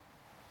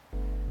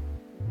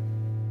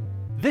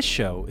This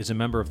show is a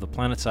member of the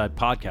Planetside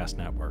Podcast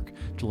Network.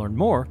 To learn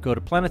more, go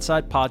to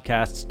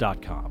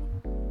planetsidepodcasts.com.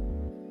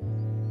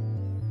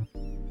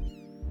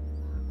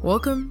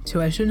 Welcome to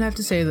I Shouldn't Have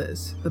to Say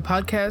This, the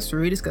podcast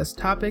where we discuss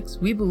topics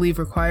we believe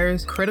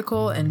requires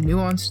critical and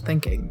nuanced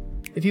thinking.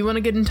 If you want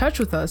to get in touch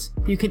with us,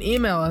 you can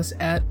email us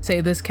at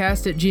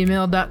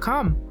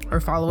saythiscast@gmail.com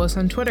or follow us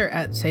on Twitter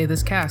at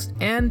saythiscast,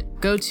 and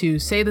go to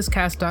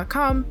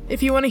saythiscast.com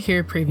if you want to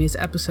hear previous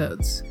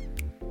episodes.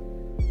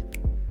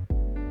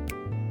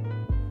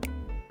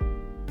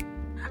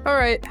 All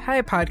right,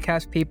 hi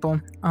podcast people.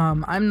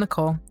 I'm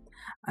Nicole,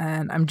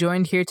 and I'm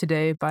joined here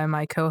today by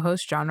my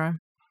co-host Genre.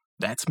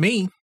 That's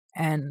me.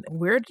 And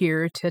we're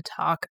here to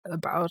talk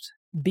about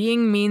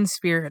being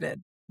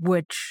mean-spirited,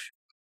 which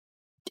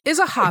is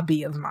a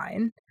hobby of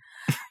mine.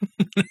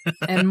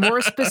 And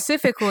more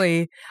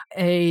specifically,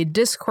 a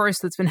discourse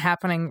that's been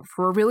happening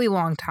for a really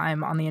long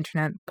time on the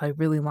internet. By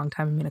really long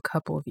time, I mean a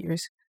couple of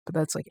years. But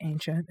that's like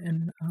ancient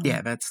and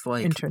that's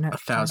like internet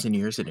 1,000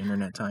 years at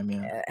internet time,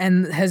 yeah.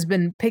 And has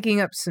been picking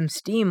up some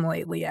steam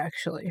lately,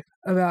 actually,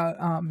 about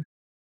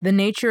the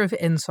nature of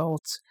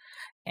insults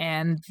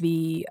and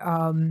the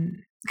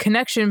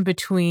connection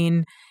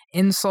between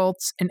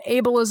insults and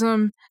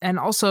ableism, and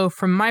also,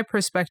 from my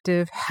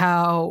perspective,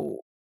 how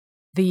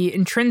the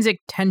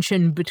intrinsic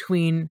tension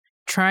between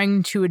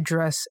trying to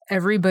address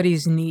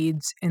everybody's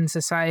needs in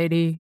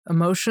society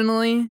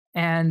emotionally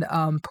and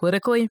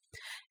politically,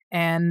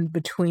 and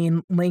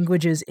between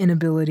language's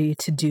inability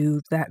to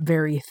do that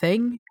very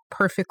thing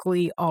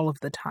perfectly all of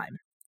the time.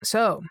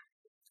 So,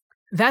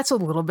 that's a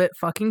little bit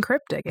fucking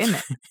cryptic,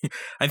 isn't it?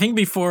 I think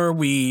before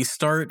we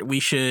start, we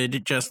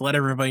should just let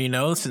everybody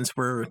know, since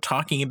we're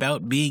talking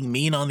about being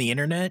mean on the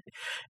internet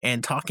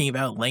and talking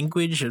about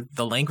language,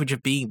 the language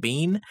of being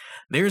mean,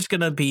 there's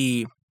gonna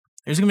be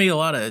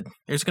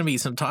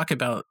some talk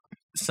about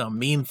some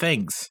mean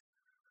things.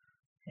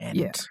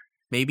 And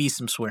maybe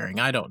some swearing.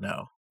 I don't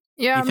know.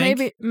 Yeah,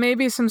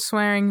 maybe some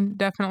swearing,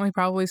 definitely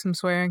probably some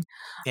swearing.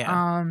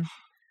 Yeah.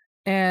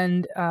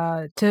 And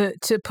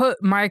to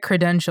put my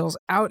credentials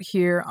out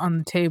here on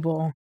the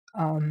table,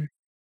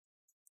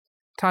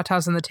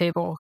 tatas on the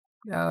table,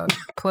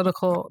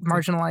 political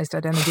marginalized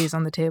identities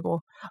on the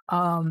table.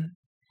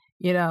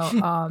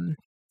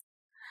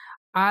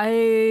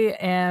 I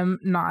am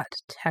not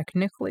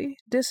technically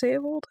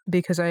disabled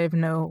because I have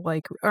no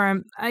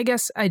I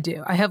guess I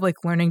do. I have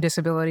learning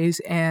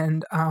disabilities,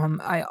 and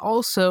I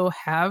also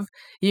have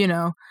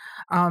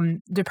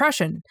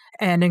depression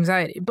and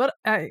anxiety. But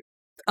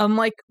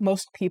unlike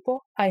most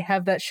people, I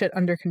have that shit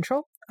under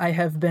control. I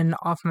have been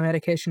off my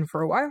medication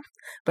for a while,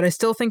 but I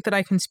still think that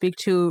I can speak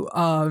to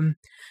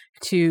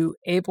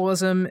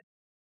ableism,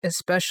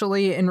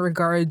 especially in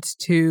regards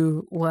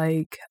to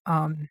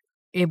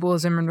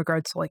ableism in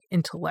regards to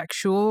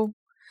intellectual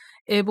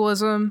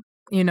ableism,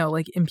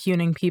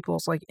 impugning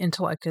people's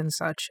intellect and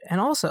such. And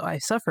also I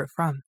suffer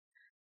from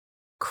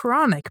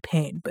chronic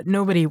pain, but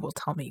nobody will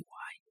tell me why.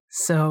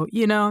 So,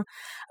 we're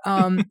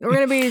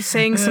going to be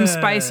saying some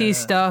spicy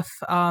stuff.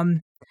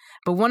 But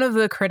one of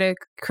the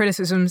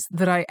criticisms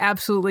that I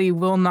absolutely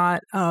will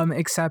not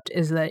accept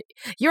is that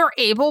you're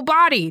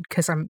able-bodied,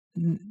 because I'm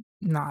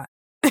not.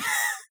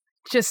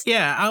 Just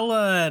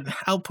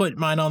I'll put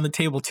mine on the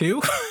table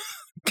too.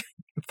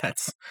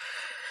 That's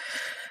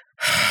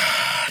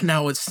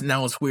now it's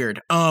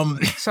weird.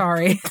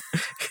 Sorry.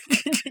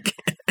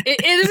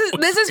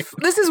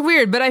 This is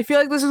weird, but I feel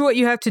like this is what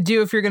you have to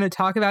do if you're going to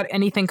talk about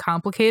anything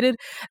complicated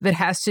that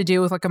has to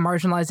do with a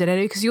marginalized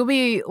identity, because you'll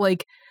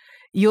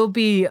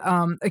be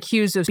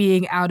accused of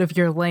being out of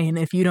your lane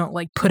if you don't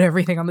put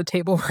everything on the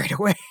table right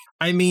away.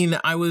 I mean,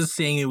 I was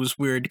saying it was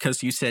weird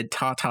because you said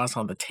tatas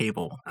on the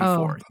table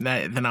before. Oh.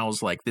 Then I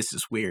was like, this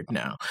is weird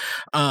now.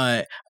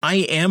 I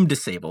am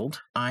disabled.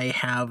 I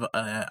have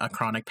a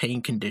chronic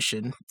pain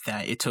condition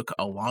that it took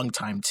a long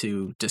time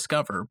to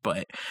discover,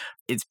 but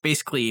it's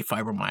basically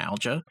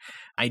fibromyalgia.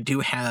 I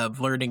do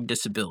have learning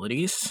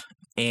disabilities,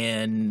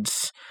 and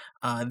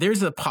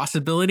there's a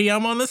possibility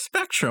I'm on the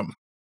spectrum.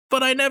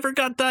 But I never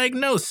got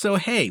diagnosed, so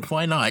hey,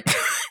 why not?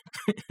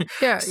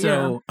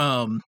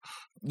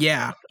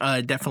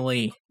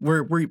 Definitely.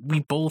 We're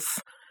both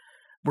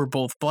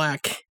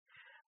Black.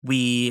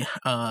 We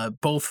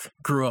both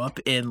grew up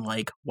in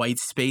white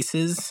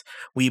spaces.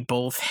 We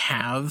both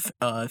have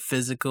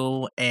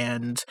physical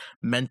and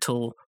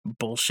mental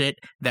bullshit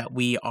that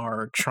we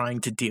are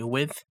trying to deal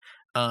with.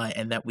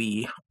 And that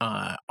we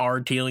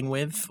are dealing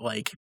with.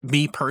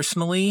 Me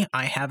personally,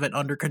 I have it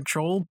under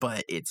control,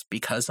 but it's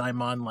because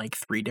I'm on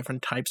 3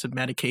 different types of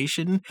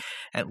medication,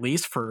 at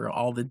least for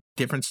all the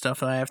different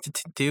stuff that I have to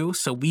do.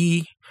 So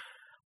we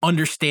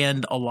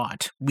understand a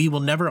lot. We will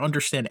never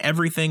understand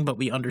everything, but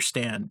we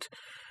understand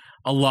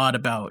a lot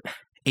about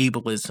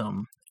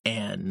ableism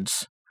and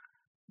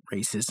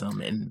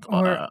racism and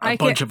a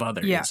bunch of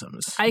other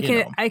isms.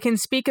 I can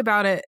speak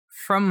about it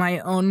from my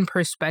own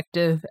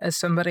perspective as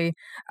somebody,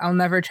 I'll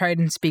never try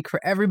and speak for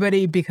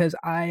everybody because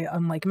I,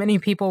 unlike many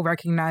people,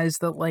 recognize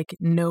that like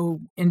no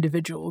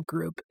individual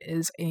group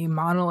is a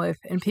monolith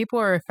and people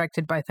are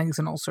affected by things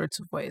in all sorts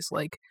of ways.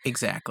 Like,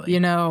 Exactly. you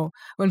know,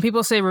 when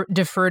people say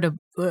defer to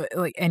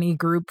like any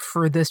group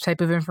for this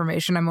type of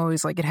information, I'm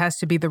always like, it has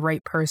to be the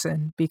right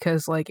person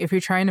because like if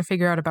you're trying to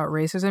figure out about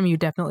racism, you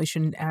definitely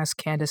shouldn't ask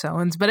Candace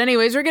Owens. But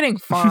anyways, we're getting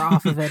far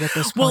off of it at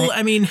this point. Well,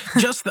 I mean,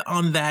 just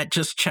on that,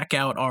 just check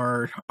out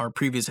our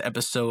previous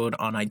episode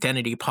on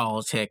identity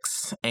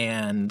politics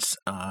and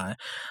I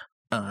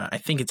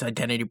think it's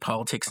identity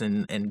politics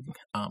and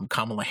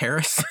Kamala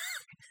Harris.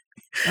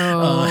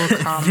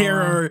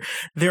 Kamala.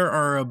 There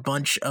are a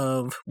bunch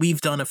of,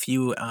 we've done a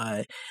few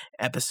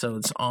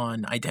episodes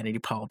on identity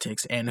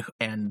politics and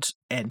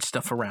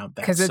stuff around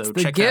that. Because it's So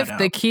the check gift that out.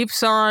 that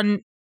keeps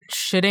on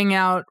shitting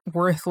out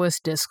worthless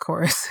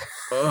discourse.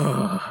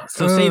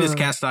 So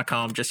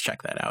saythiscast.com, just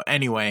check that out.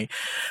 Anyway,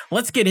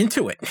 let's get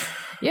into it.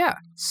 Yeah.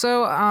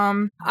 So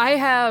I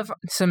have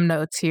some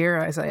notes here,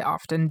 as I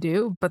often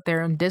do, but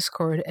they're in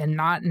Discord and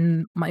not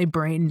in my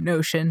brain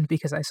Notion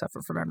because I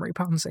suffer from memory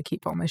problems. I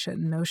keep all my shit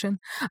in Notion.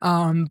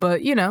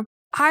 But, you know,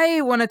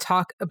 I want to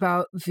talk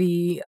about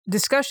the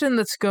discussion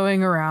that's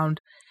going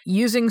around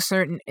using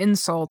certain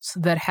insults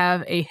that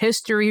have a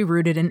history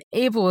rooted in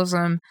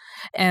ableism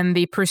and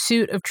the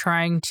pursuit of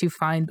trying to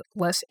find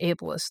less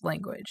ableist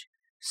language.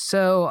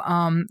 So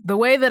the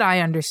way that I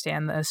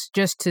understand this,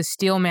 just to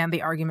steelman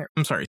the argument.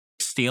 I'm sorry,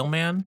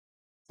 Steelman?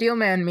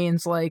 Steelman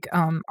means like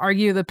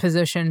argue the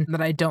position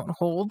that I don't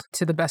hold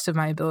to the best of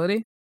my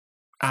ability.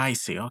 I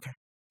see, okay.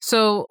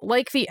 So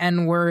like the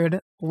N-word,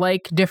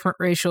 like different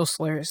racial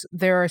slurs,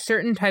 there are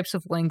certain types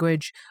of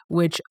language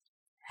which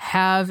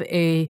have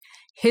a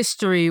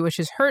history which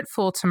is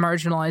hurtful to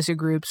marginalized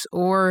groups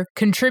or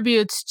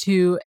contributes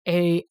to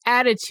a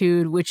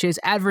attitude which is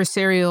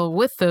adversarial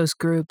with those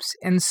groups.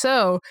 And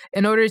so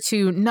in order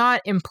to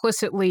not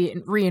implicitly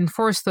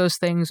reinforce those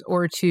things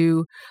or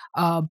to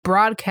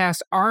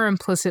broadcast our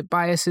implicit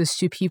biases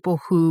to people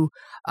who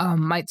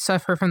might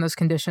suffer from those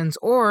conditions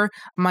or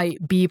might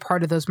be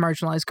part of those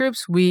marginalized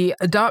groups, we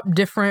adopt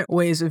different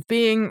ways of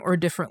being or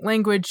different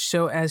language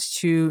so as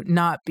to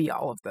not be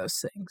all of those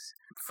things.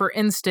 For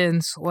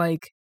instance,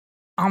 like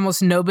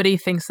almost nobody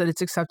thinks that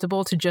it's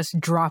acceptable to just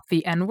drop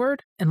the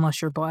N-word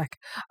unless you're black.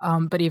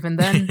 But even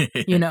then,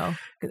 you know,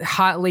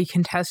 hotly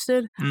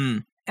contested.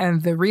 Mm.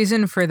 And the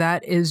reason for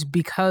that is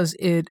because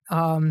it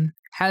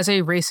has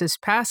a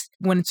racist past.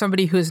 When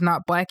somebody who is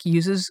not black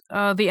uses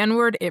the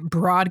N-word, it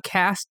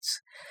broadcasts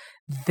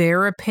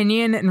their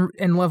opinion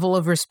and level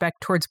of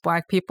respect towards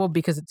black people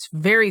because it's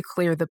very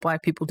clear that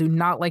black people do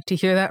not like to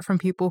hear that from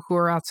people who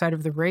are outside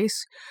of the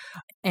race.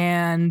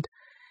 And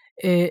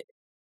it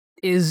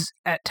is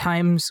at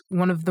times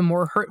one of the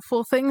more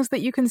hurtful things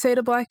that you can say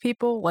to black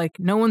people. Like,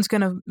 no one's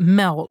going to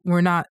melt.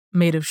 We're not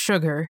made of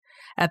sugar.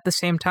 At the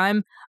same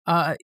time,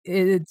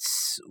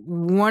 it's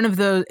one of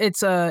those,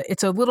 it's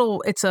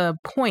a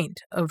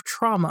point of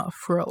trauma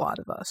for a lot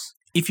of us.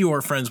 If you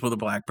are friends with a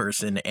black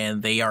person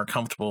and they are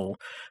comfortable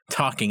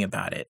talking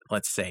about it,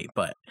 let's say,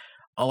 but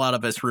a lot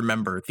of us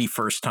remember the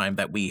first time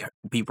that we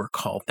were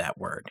called that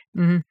word.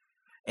 Mm-hmm.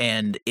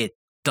 And it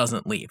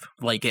doesn't leave.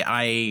 Like,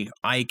 I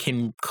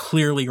can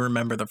clearly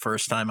remember the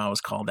first time I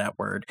was called that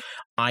word.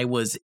 I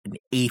was in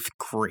 8th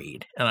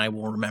grade, and I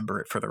will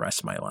remember it for the rest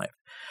of my life.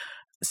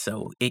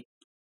 So it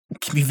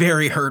can be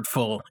very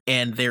hurtful,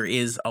 and there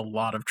is a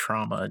lot of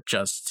trauma,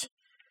 just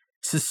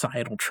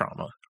societal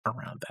trauma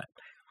around that.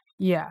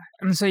 Yeah,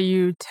 and so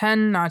you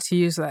tend not to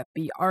use that.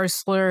 The R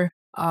slur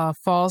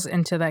falls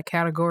into that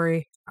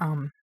category.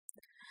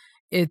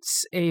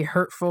 It's a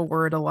hurtful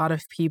word. A lot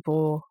of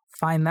people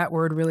find that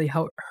word really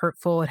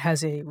hurtful. It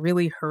has a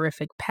really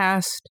horrific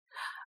past.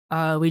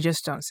 We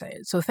just don't say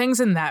it. So things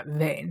in that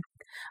vein.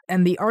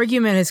 And the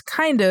argument is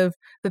kind of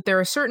that there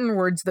are certain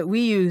words that we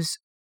use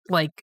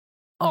like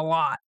a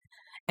lot,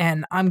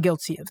 and I'm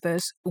guilty of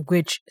this,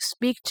 which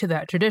speak to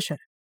that tradition.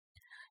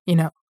 You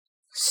know,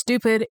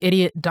 stupid,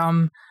 idiot,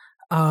 dumb,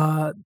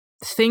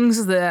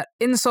 things that,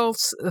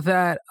 insults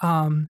that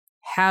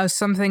have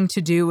something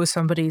to do with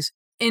somebody's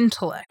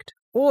intellect.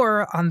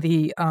 Or on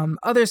the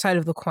other side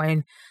of the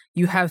coin,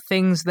 you have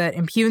things that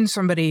impugn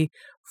somebody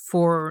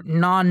for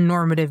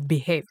non-normative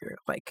behavior,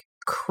 like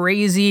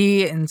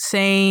crazy,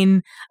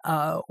 insane,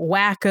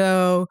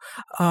 wacko,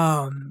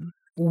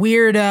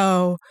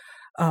 weirdo,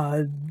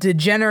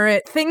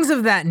 degenerate, things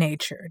of that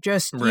nature.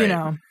 Just, Right. You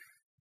know,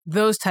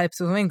 those types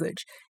of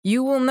language.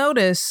 You will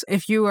notice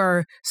if you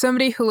are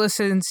somebody who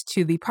listens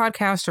to the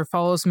podcast or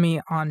follows me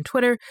on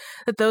Twitter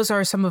that those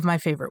are some of my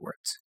favorite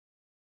words.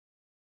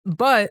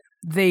 But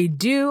they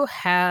do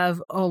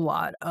have a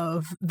lot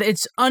of,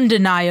 it's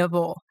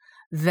undeniable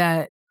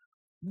that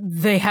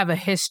they have a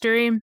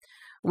history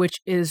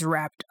which is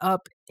wrapped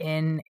up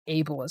in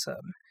ableism.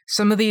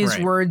 Some of these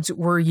Right. words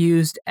were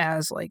used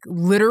as like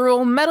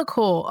literal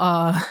medical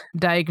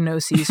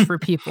diagnoses for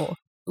people,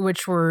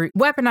 which were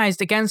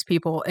weaponized against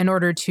people in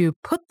order to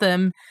put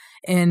them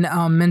in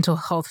mental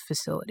health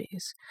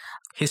facilities.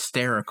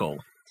 Hysterical.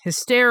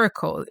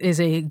 Hysterical is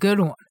a good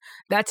one.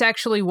 That's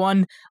actually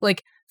one,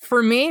 like,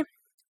 for me,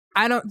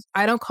 I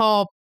don't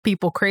call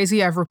people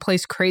crazy. I've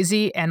replaced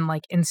crazy and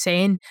like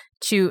insane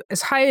to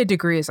as high a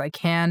degree as I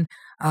can.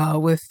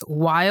 With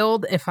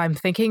wild, if I'm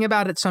thinking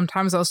about it,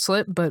 sometimes I'll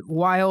slip, but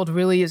wild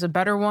really is a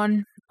better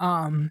one.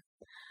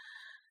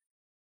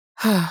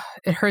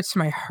 It hurts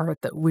my heart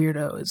that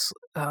weirdo is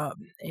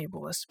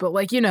ableist, but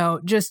like,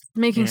 just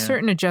making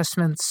certain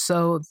adjustments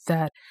so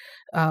that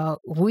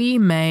we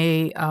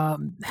may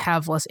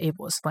have less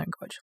ableist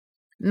language.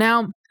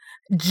 Now,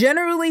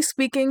 generally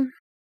speaking,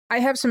 I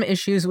have some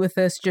issues with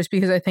this just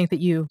because I think that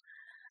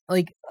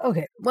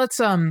okay,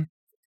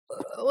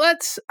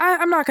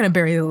 I'm not going to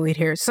bury the lead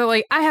here. So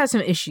like, I have some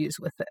issues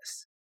with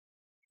this.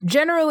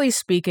 Generally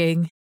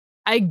speaking,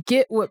 I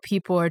get what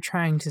people are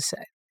trying to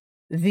say.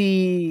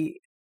 The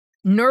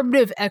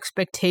normative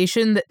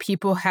expectation that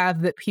people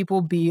have that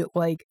people be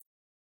like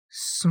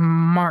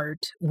smart,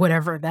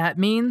 whatever that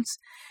means,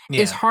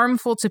 is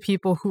harmful to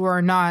people who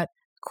are not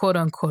quote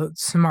unquote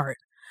smart.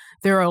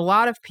 There are a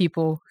lot of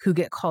people who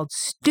get called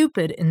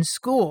stupid in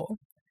school,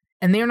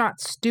 and they're not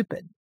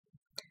stupid.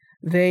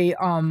 They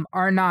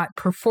are not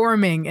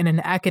performing in an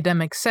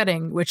academic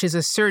setting, which is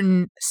a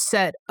certain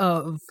set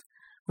of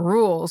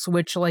rules,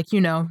 which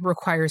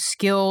requires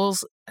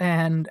skills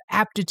and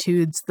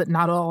aptitudes that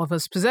not all of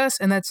us possess.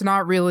 And that's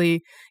not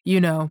really,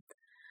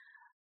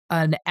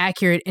 an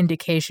accurate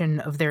indication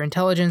of their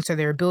intelligence or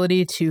their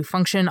ability to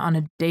function on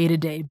a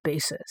day-to-day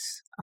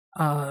basis.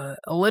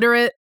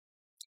 Illiterate,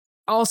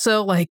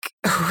 also, like,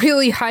 a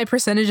really high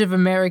percentage of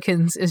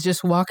Americans is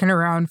just walking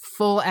around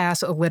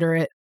full-ass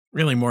illiterate.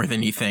 Really more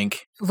than you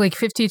think. Like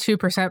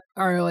 52%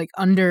 are like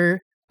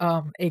under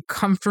a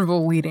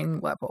comfortable reading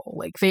level.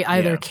 Like they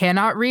either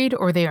cannot read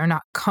or they are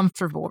not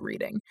comfortable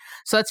reading.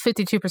 So that's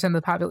 52% of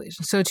the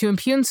population. So to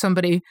impugn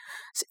somebody's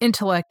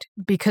intellect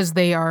because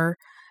they are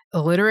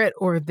illiterate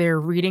or their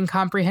reading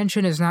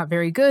comprehension is not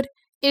very good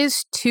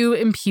is to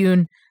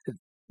impugn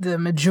the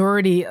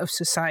majority of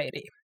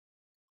society.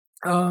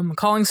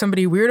 Calling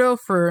somebody weirdo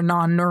for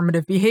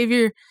non-normative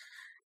behavior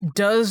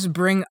does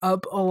bring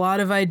up a lot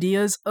of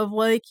ideas of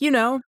like,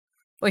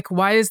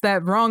 why is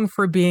that wrong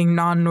for being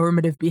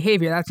non-normative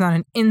behavior? That's not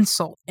an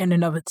insult in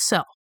and of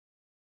itself.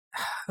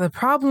 The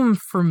problem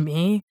for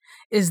me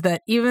is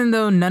that even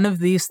though none of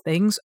these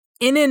things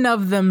in and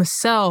of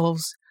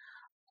themselves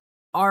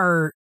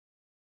are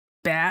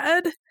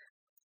bad,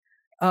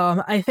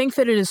 I think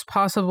that it is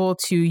possible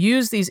to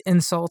use these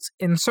insults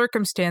in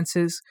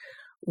circumstances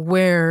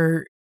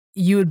where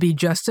you would be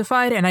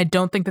justified, and I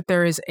don't think that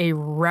there is a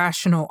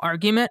rational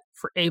argument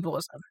for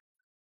ableism.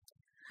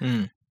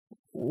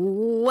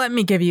 Let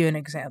me give you an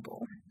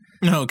example.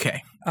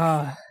 Okay.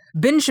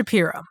 Ben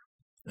Shapiro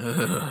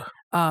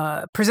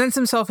presents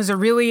himself as a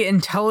really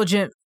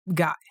intelligent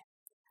guy,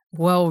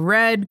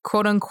 well-read,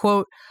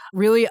 quote-unquote,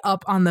 really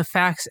up on the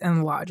facts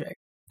and logic.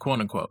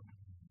 Quote-unquote.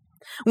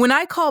 When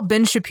I call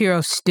Ben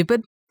Shapiro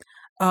stupid,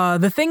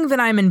 the thing that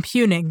I'm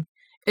impugning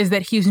is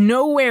that he's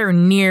nowhere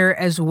near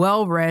as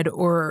well-read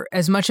or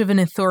as much of an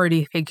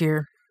authority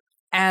figure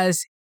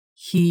as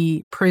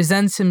he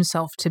presents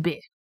himself to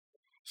be.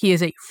 He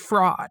is a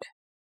fraud.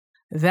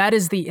 That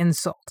is the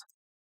insult.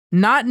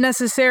 Not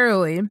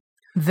necessarily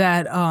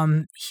that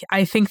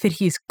I think that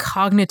he's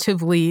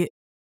cognitively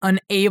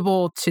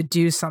unable to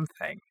do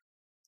something,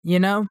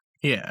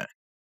 Yeah.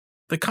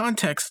 The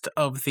context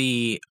of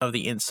the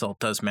insult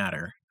does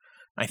matter,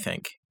 I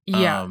think.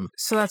 Yeah.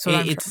 So that's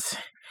what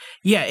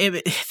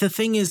the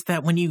thing is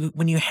that when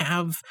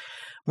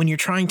you're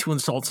trying to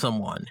insult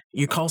someone,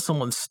 you call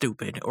someone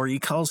stupid or you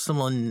call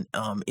someone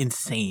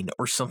insane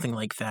or something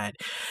like that.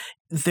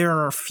 There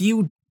are a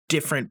few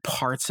different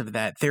parts of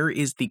that. There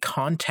is the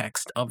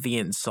context of the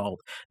insult,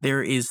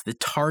 there is the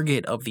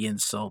target of the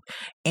insult,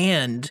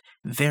 and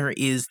there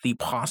is the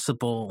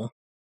possible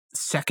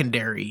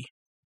secondary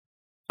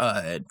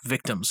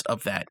victims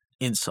of that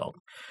insult.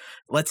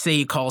 Let's say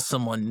you call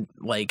someone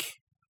like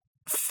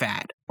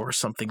fat or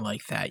something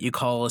like that. You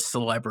call a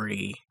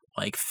celebrity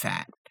like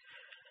fat.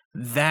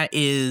 That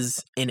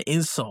is an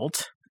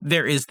insult.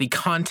 There is the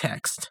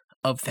context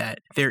of that.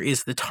 There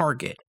is the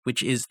target,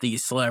 which is the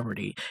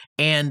celebrity,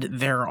 and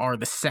there are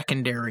the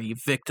secondary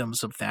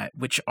victims of that,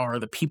 which are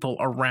the people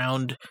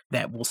around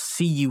that will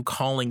see you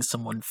calling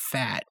someone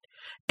fat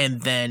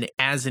and then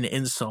as an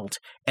insult,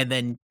 and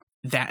then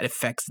that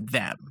affects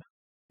them.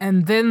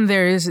 And then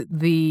there's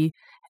the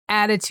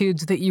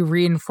attitudes that you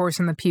reinforce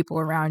in the people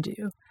around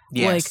you.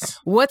 Yes. Like,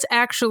 what's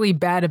actually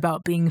bad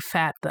about being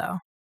fat, though?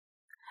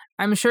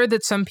 I'm sure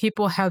that some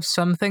people have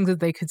some things that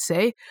they could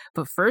say,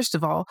 but first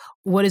of all,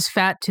 what is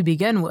fat to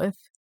begin with?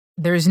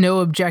 There's no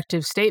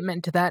objective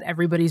statement to that.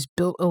 Everybody's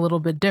built a little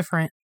bit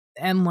different.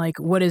 And like,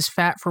 what is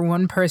fat for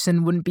one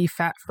person wouldn't be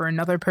fat for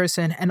another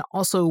person. And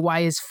also,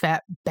 why is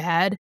fat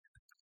bad?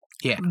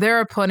 Yeah. There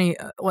are plenty,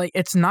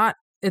 it's not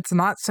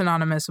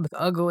synonymous with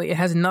ugly. It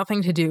has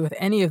nothing to do with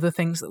any of the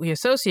things that we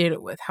associate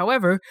it with.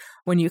 However,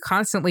 when you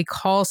constantly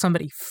call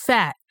somebody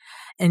fat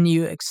and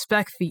you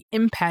expect the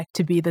impact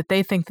to be that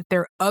they think that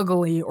they're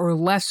ugly or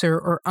lesser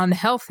or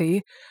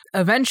unhealthy,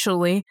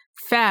 eventually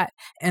fat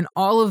and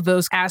all of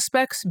those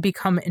aspects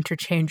become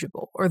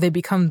interchangeable, or they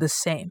become the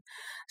same.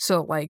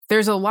 So like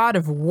there's a lot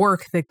of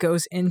work that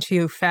goes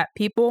into fat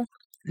people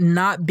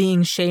not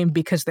being shamed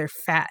because they're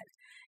fat,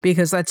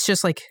 because that's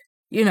just like,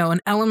 you know,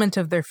 an element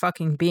of their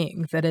fucking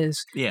being that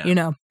is, you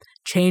know,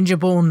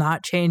 changeable,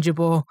 not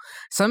changeable.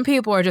 Some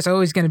people are just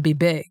always going to be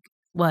big.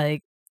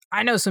 Like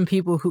I know some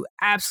people who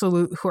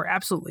are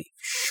absolutely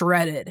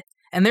shredded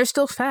and they're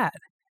still fat.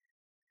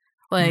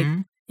 Like,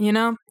 you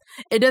know,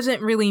 it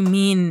doesn't really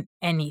mean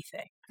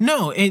anything.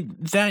 No,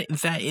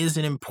 that is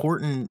an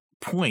important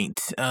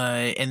point.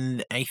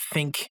 And I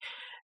think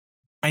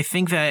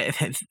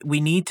that we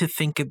need to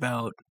think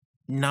about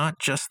not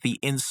just the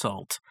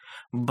insult,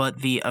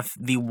 but the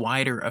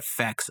wider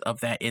effects of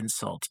that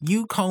insult.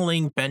 You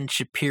calling Ben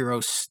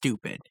Shapiro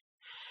stupid,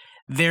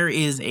 there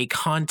is a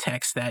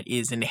context that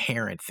is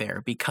inherent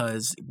there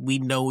because we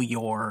know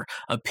your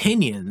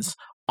opinions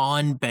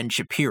on Ben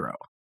Shapiro.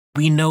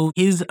 We know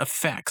his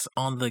effects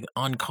on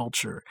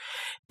culture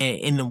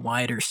in the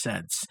wider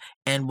sense.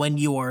 And when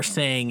you are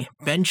saying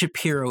Ben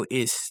Shapiro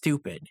is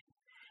stupid,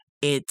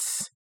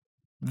 it's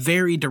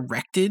very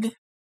directed,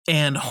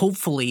 and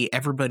hopefully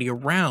everybody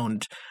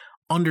around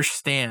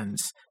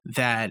understands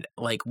that,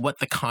 like, what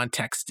the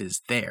context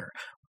is there.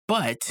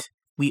 But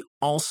we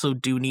also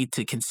do need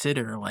to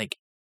consider, like,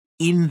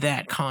 in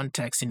that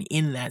context and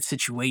in that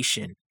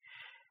situation,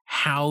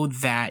 how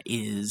that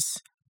is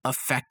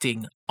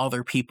affecting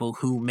other people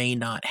who may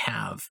not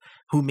have,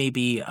 who may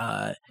be,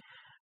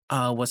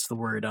 what's the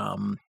word,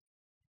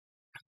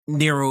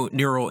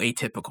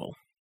 neuroatypical.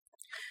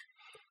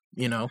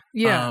 You know,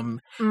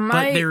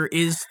 but there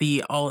is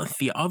the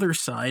other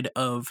side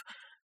of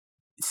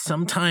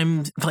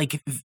sometimes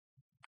like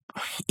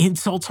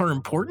insults are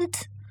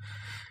important.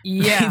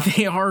 Yeah,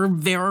 they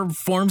are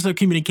forms of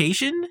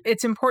communication.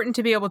 It's important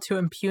to be able to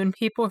impugn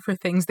people for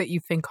things that you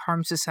think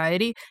harm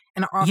society,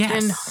 and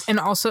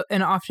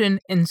often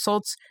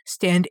insults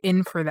stand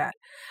in for that.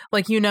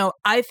 Like, you know,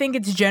 I think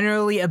it's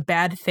generally a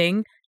bad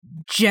thing,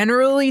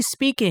 generally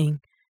speaking,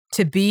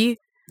 to be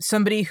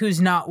somebody who's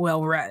not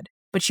well read.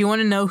 But you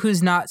want to know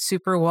who's not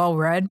super well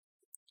read?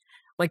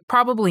 Like,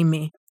 probably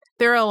me.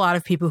 There are a lot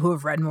of people who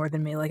have read more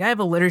than me. Like, I have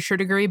a literature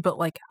degree, but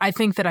like, I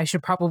think that I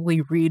should probably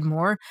read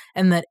more,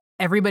 and that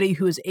everybody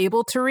who is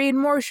able to read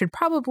more should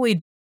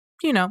probably,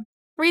 you know,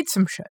 read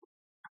some shit.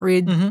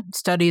 Read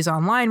studies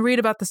online, read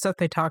about the stuff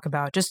they talk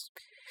about. Just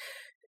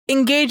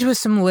engage with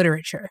some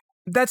literature.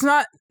 That's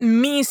not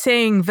me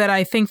saying that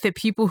I think that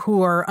people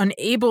who are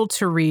unable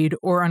to read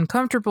or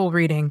uncomfortable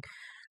reading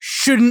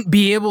shouldn't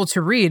be able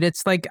to read.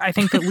 It's like, I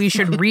think that we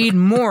should read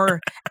more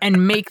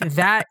and make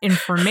that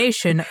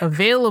information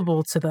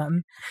available to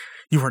them.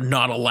 You are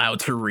not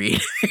allowed to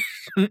read.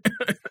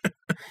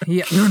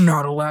 Yeah, you're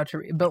not allowed to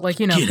read. But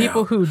like, you know,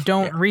 people who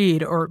don't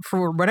read or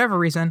for whatever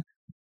reason,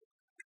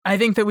 I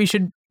think that we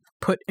should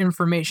put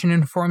information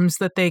in forms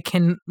that they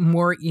can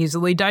more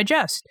easily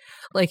digest.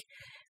 Like,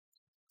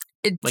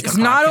 it's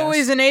not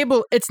always an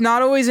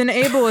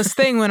ableist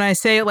thing when I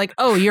say like,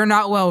 oh, you're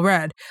not well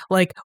read.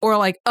 Like, or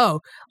like, oh,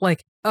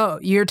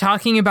 you're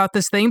talking about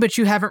this thing, but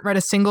you haven't read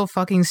a single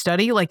fucking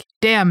study. Like,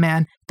 damn,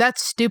 man,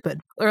 that's stupid.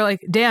 Or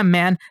like, damn,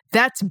 man,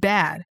 that's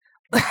bad.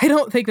 I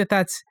don't think that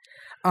that's,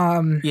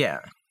 yeah.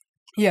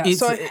 It's,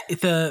 so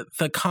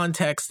the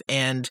context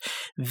and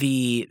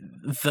the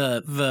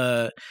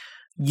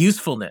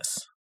usefulness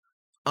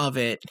of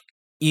it.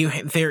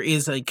 There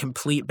is a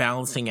complete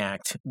balancing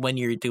act when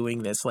you're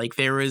doing this. Like,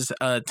 there was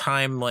a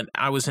time when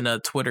I was in a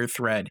Twitter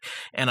thread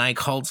and I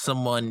called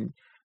someone.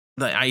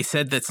 I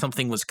said that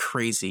something was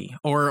crazy,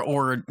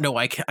 or no,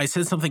 I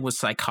said something was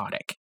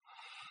psychotic,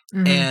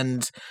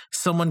 and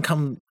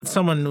someone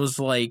was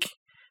like,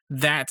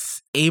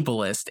 "That's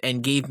ableist,"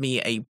 and gave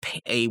me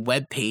a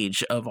web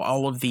page of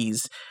all of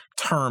these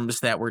terms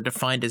that were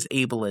defined as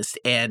ableist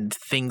and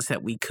things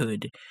that we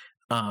could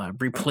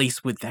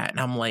replace with that.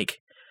 And I'm like,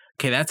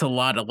 okay, that's a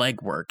lot of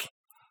legwork.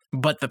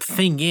 But the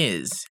thing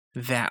is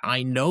that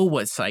I know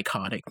what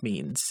psychotic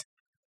means.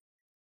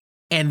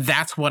 And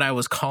that's what I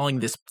was calling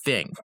this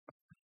thing.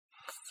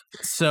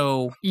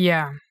 So,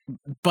 yeah.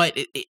 But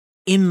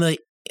in the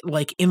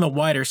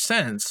wider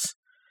sense,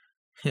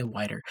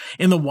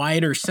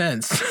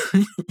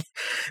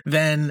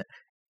 then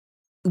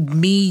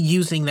me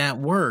using that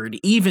word,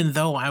 even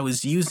though I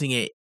was using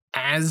it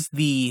as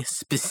the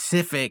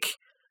specific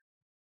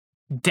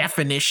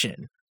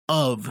definition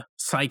of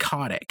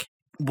psychotic,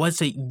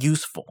 was it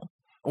useful,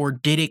 or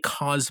did it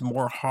cause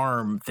more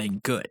harm than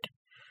good?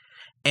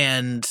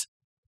 And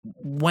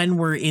when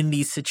we're in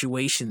these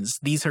situations,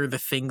 these are the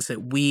things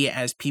that we,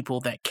 as people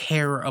that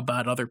care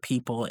about other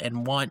people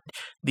and want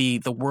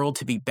the world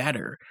to be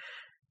better,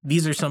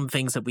 these are some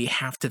things that we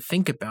have to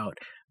think about.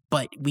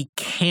 But we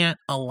can't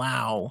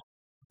allow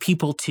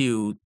people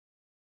to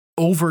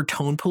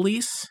overtone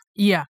police.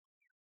 Yeah.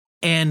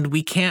 And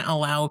we can't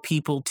allow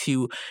people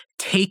to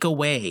take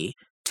away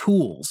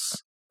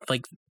tools,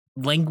 like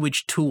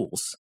language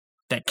tools,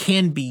 that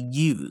can be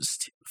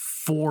used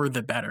for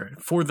the better,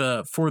 for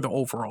the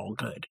overall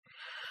good.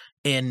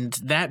 And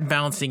that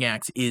balancing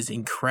act is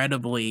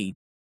incredibly,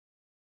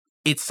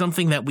 it's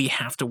something that we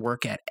have to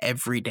work at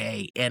every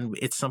day. And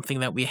it's something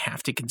that we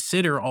have to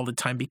consider all the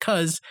time,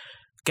 because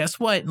guess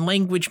what?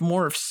 Language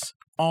morphs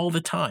all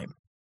the time.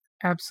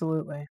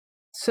 Absolutely.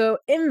 So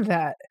in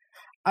that,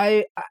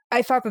 I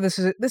thought that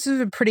this is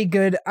a pretty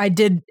good. I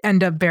did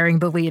end up bearing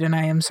the lead, and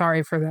I am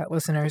sorry for that,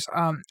 listeners.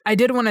 I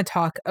did want to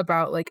talk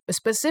about like a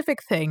specific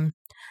thing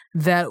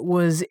that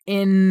was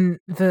in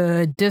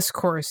the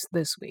discourse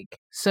this week.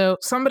 So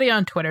somebody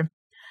on Twitter,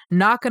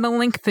 not going to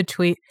link the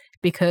tweet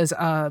because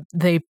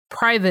they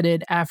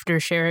privated after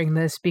sharing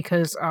this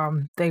because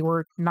they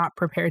were not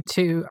prepared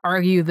to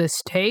argue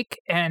this take,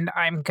 and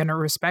I'm going to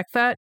respect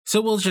that. So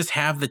we'll just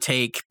have the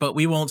take, but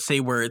we won't say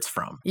where it's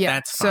from. Yeah,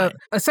 that's fine. So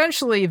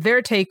essentially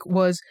their take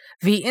was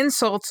the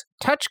insults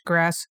touch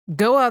grass,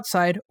 go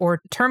outside,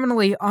 or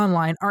terminally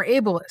online are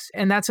ableist,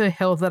 and that's a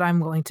hill that I'm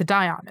willing to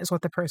die on, is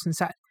what the person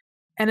said.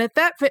 And at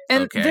that,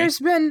 there's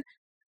been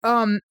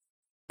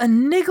a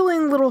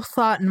niggling little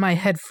thought in my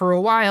head for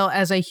a while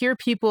as I hear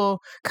people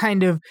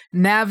kind of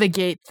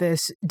navigate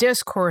this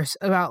discourse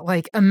about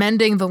like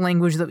amending the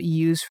language that we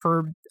use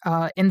for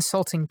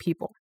insulting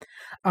people.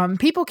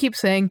 People keep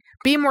saying,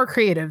 be more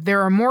creative.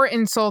 There are more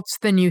insults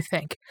than you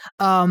think.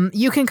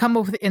 You can come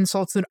up with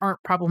insults that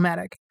aren't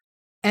problematic.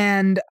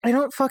 And I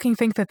don't fucking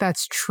think that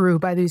that's true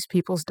by these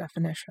people's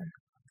definition.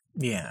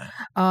 Yeah.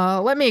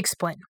 Let me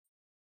explain.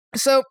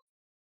 So,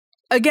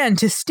 again,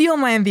 to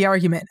steelman the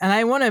argument, and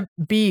I want to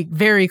be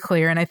very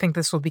clear, and I think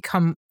this will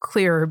become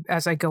clearer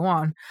as I go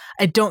on,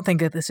 I don't think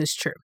that this is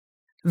true.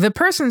 The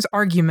person's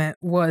argument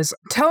was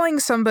telling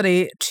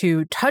somebody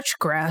to touch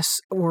grass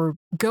or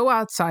go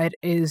outside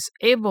is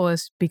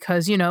ableist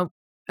because, you know,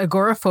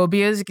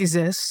 agoraphobia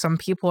exists. Some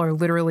people are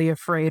literally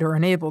afraid or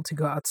unable to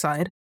go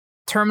outside.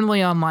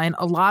 Terminally online,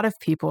 a lot of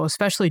people,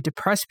 especially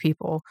depressed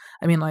people,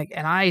 I mean, like,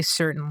 and I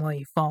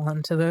certainly fall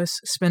into this,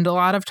 spend a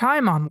lot of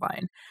time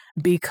online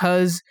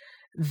because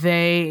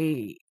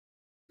they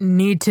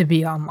need to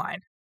be online.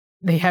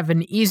 They have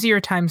an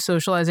easier time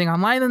socializing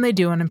online than they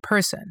do in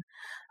person.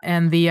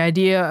 And the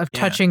idea of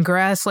touching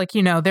grass, like,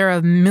 you know, there are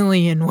a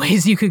million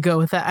ways you could go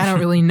with that. I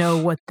don't really know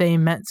what they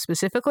meant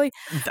specifically.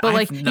 But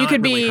like, you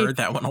could really be, heard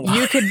that one a lot.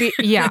 You could be,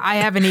 yeah, I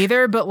haven't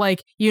either. But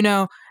like, you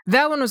know,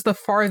 that one was the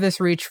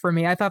farthest reach for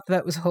me. I thought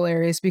that was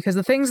hilarious because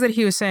the things that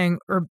he was saying,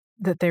 or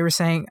that they were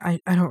saying, I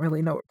don't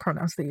really know what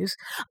pronouns they use,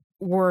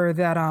 were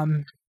that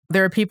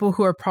there are people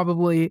who are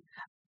probably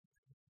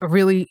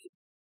really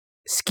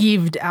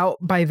skeeved out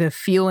by the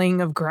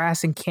feeling of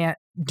grass and can't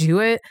do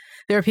it.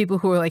 There are people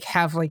who are like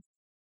have like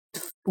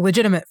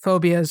legitimate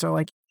phobias or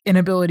like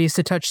inabilities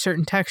to touch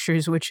certain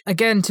textures, which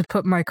again, to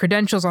put my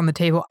credentials on the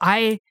table,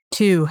 I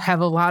too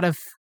have a lot of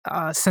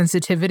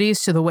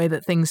sensitivities to the way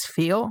that things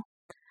feel.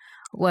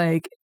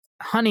 Like,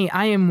 honey,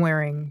 I am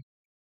wearing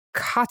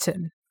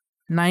cotton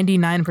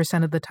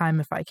 99% of the time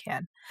if I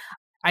can.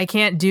 I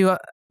can't do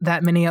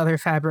that many other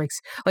fabrics.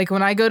 Like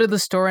when I go to the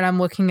store and I'm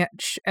looking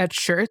at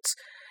shirts,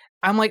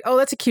 I'm like, oh,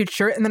 that's a cute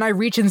shirt. And then I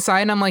reach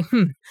inside and I'm like,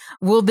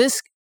 will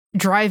this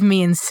drive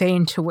me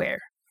insane to wear?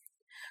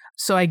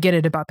 So I get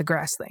it about the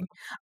grass thing.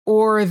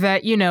 Or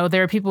that, you know,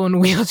 there are people in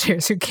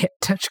wheelchairs who can't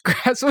touch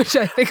grass, which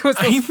I think was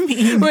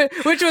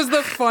which was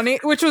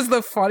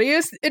the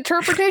funniest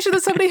interpretation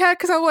that somebody had,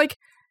 because I'm like,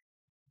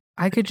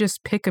 I could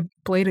just pick a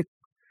blade of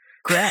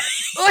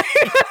grass.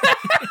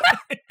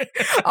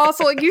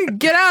 Also, like, you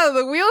get out of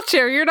the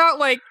wheelchair, you're not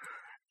like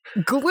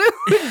glued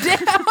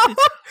down.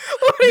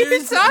 What are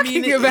you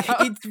talking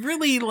about? It's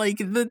really like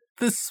the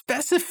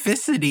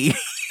specificity.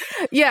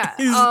 Yeah,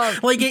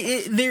 like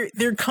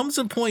there comes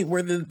a point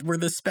where the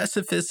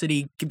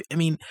specificity. I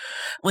mean,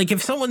 like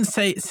if someone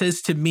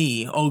says to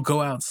me, "Oh,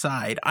 go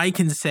outside," I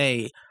can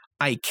say,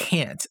 I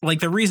can't. Like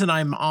the reason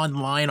I'm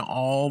online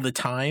all the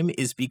time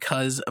is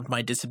because of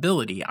my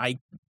disability. I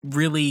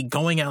really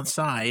going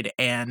outside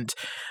and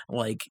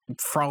like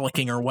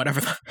frolicking or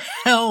whatever the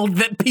hell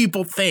that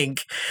people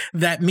think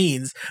that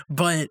means,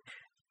 but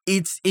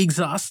it's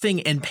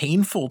exhausting and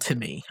painful to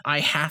me. I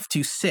have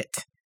to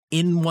sit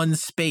in one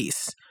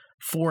space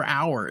for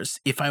hours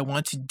if I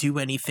want to do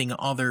anything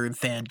other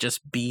than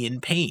just be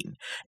in pain.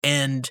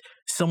 And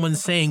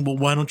someone's saying, well,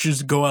 why don't you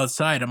just go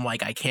outside? I'm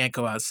like, I can't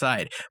go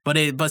outside.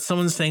 But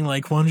someone's saying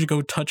like, why don't you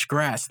go touch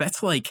grass?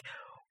 That's like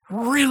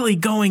really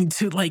going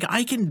to, like,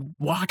 I can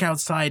walk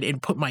outside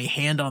and put my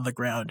hand on the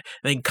ground,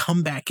 then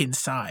come back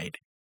inside.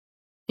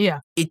 Yeah.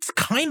 It's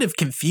kind of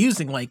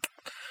confusing. Like,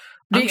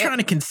 I'm trying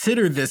to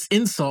consider this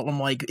insult. I'm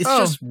like, it's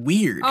just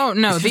weird. Oh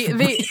no,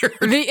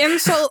 the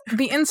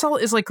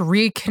insult is like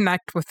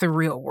reconnect with the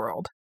real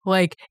world.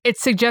 Like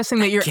it's suggesting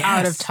that you're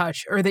out of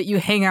touch or that you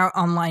hang out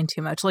online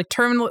too much. Like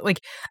terminal, like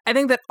I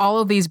think that all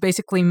of these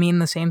basically mean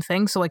the same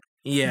thing. So like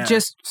Yeah.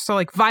 Just so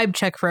like vibe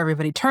check for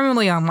everybody.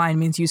 Terminally online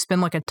means you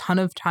spend like a ton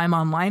of time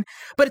online,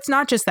 but it's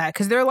not just that,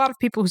 because there are a lot of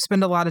people who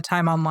spend a lot of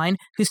time online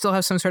who still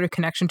have some sort of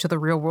connection to the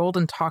real world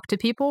and talk to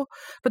people.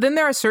 But then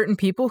there are certain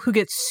people who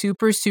get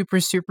super,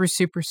 super, super,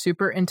 super,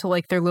 super into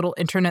like their little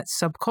internet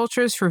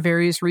subcultures for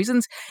various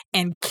reasons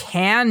and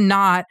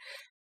cannot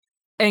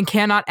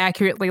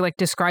accurately like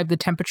describe the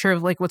temperature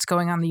of like what's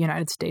going on in the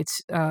United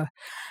States.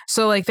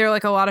 So like there are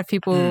like a lot of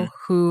people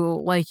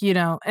who like, you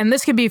know, and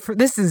this could be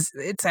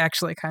it's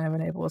actually kind of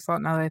an ableist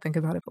thought now that I think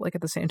about it, but like at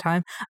the same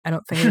time, I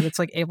don't think that it's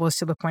like ableist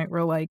to the point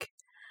where like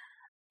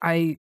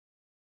I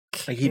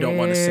care. Like you don't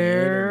want to say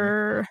it.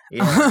 Or,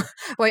 yeah.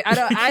 Like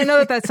I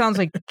know that sounds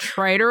like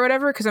trite or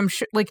whatever, because I'm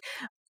sure like,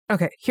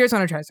 okay, here's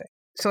what I'm trying to say.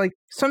 So like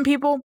some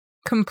people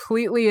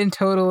completely and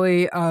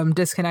totally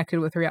disconnected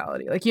with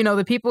reality. Like, you know,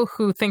 the people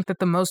who think that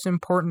the most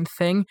important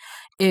thing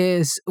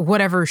is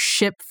whatever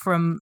ship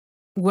from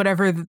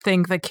whatever the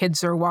thing the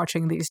kids are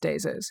watching these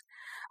days is.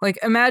 Like,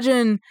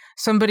 imagine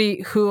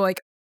somebody who,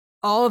 like,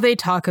 all they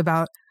talk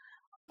about,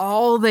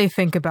 all they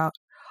think about,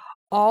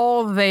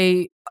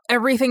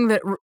 everything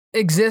that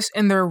exists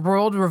in their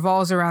world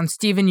revolves around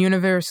Steven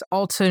Universe,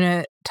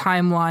 alternate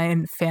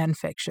timeline fan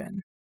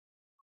fiction.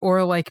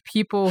 Or like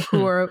people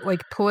who are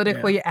like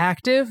politically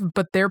active,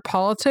 but their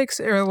politics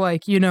are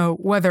like, you know,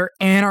 whether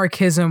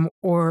anarchism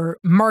or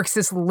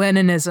Marxist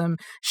Leninism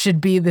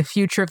should be the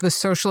future of the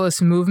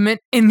socialist movement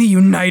in the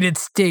United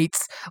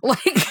States.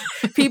 Like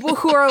people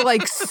who are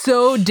like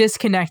so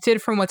disconnected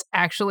from what's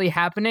actually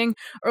happening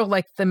or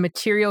like the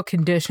material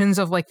conditions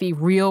of like the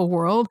real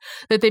world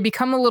that they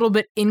become a little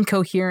bit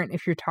incoherent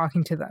if you're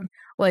talking to them.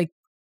 Like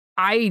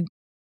I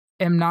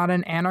am not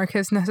an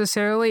anarchist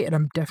necessarily, and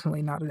I'm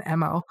definitely not an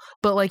ML.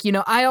 But like, you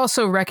know, I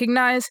also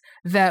recognize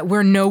that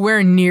we're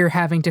nowhere near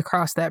having to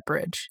cross that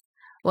bridge.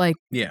 Like,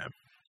 yeah.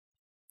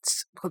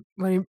 What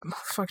the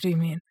fuck do you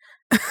mean?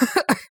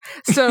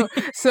 so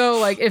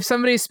like if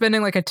somebody's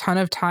spending like a ton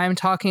of time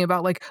talking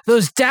about like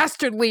those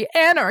dastardly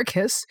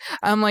anarchists,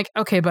 I'm like,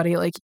 okay, buddy,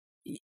 like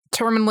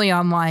terminally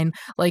online,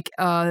 like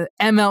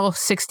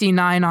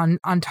ML69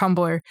 on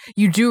Tumblr,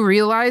 you do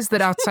realize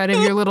that outside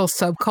of your little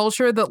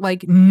subculture that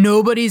like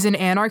nobody's an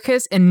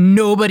anarchist and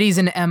nobody's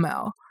an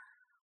ML.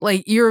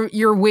 Like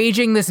you're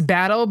waging this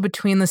battle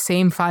between the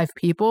same 5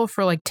 people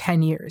for like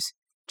 10 years.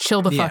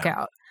 Chill the fuck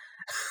out.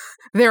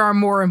 There are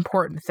more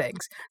important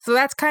things. So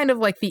that's kind of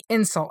like the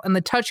insult. And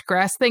the touch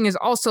grass thing is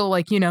also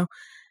like, you know,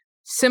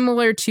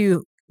 similar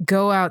to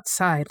go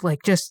outside, like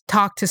just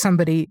talk to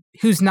somebody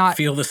who's not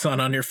feel the sun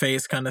on your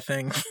face kind of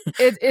thing.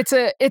 It's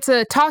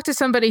a talk to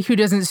somebody who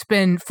doesn't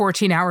spend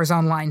 14 hours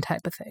online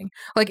type of thing.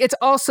 Like it's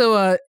also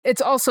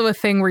a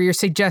thing where you're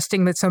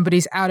suggesting that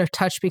somebody's out of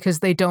touch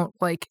because they don't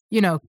like,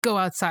 you know, go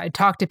outside,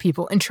 talk to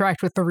people,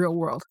 interact with the real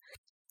world.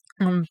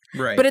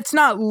 Right. But it's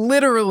not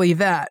literally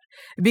that,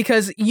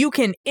 because you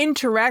can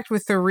interact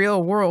with the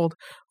real world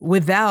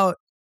without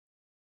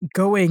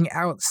going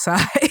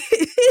outside.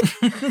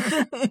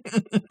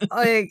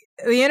 Like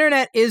the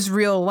internet is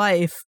real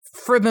life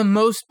for the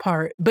most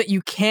part, but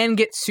you can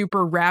get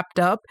super wrapped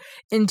up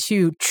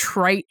into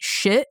trite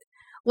shit.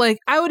 Like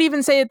I would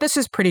even say that this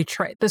is pretty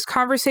trite. This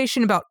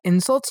conversation about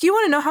insults. Do you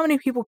want to know how many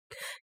people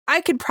I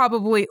could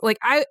probably like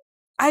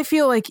I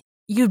feel like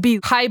you'd be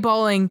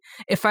highballing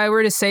if I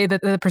were to say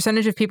that the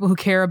percentage of people who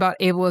care about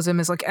ableism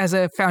is like as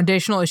a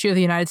foundational issue of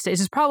the United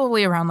States is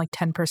probably around like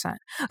 10%. Like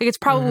it's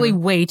probably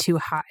way too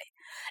high.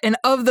 And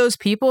of those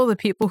people, the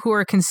people who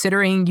are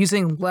considering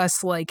using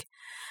less, like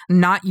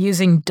not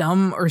using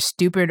dumb or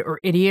stupid or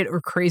idiot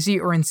or crazy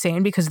or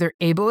insane because they're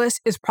ableist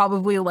is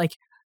probably like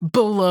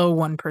below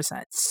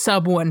 1%,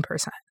 sub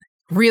 1%.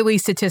 Really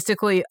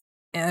statistically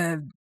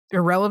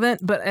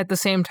irrelevant, but at the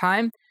same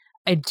time,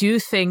 I do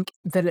think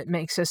that it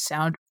makes us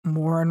sound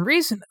more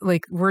unreasonable.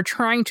 Like we're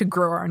trying to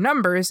grow our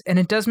numbers, and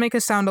it does make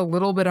us sound a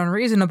little bit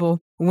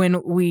unreasonable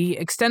when we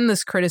extend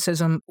this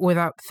criticism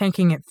without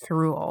thinking it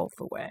through all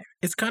the way.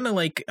 It's kind of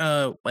like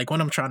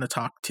when I'm trying to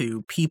talk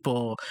to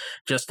people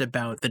just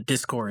about the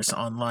discourse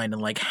online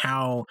and like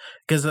how,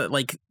 because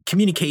like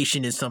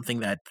communication is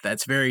something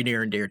that's very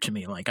near and dear to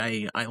me. Like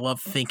I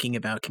love thinking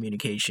about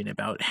communication,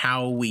 about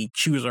how we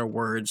choose our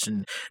words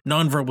and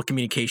nonverbal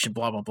communication,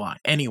 blah, blah, blah.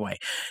 Anyway,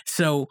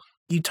 so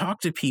you talk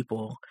to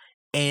people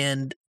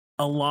and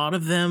a lot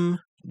of them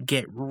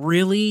get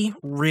really,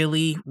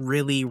 really,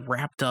 really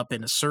wrapped up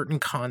in a certain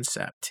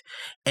concept.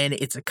 And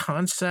it's a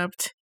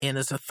concept and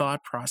it's a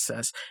thought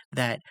process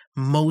that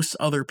most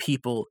other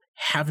people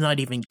have not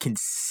even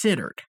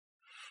considered.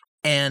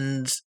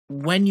 And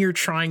when you're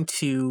trying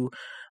to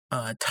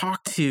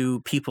talk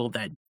to people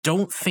that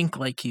don't think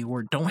like you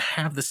or don't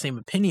have the same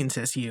opinions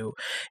as you,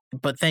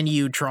 but then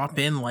you drop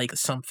in like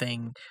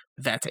something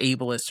that's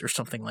ableist or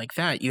something like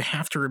that, you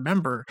have to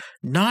remember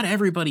not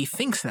everybody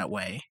thinks that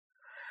way.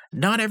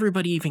 Not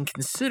everybody even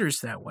considers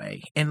that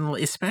way. And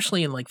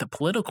especially in like the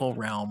political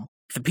realm,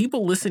 the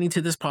people listening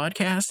to this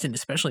podcast, and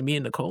especially me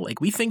and Nicole,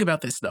 like we think about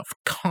this stuff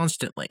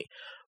constantly.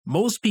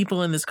 Most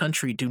people in this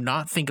country do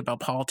not think about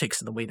politics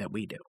in the way that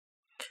we do.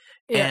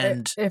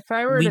 And if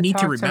I were we to need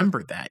talk to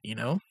remember that, you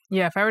know?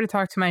 Yeah, if I were to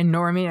talk to my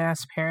normie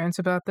ass parents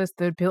about this,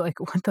 they'd be like,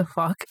 "What the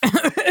fuck?"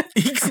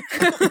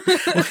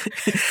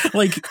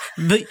 Like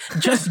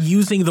just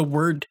using the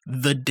word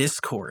 "the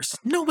discourse."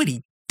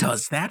 Nobody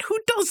does that. Who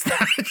does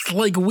that?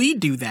 Like, we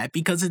do that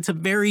because it's a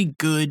very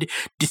good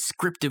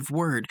descriptive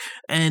word.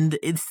 And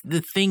it's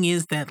the thing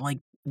is that, like,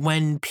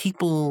 when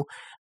people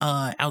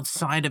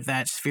outside of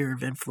that sphere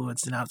of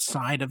influence and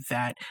outside of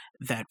that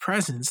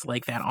presence,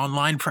 like that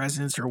online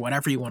presence or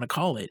whatever you want to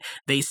call it,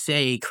 they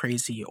say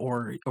crazy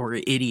or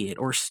idiot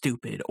or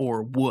stupid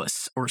or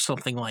wuss or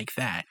something like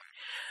that,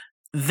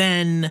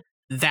 then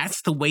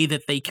that's the way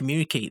that they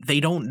communicate. They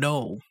don't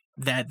know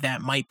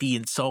that might be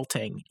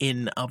insulting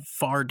in a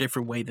far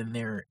different way than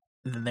they're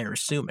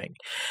assuming.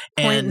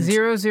 And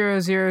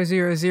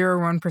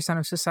 0.00001%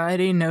 of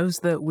society knows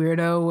that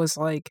weirdo was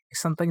like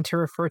something to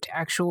refer to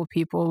actual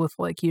people with,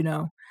 like, you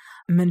know,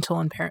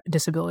 mental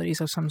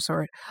disabilities of some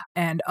sort.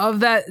 And of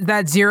that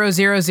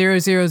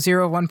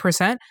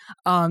 0.00001%,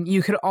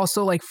 you could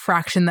also like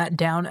fraction that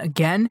down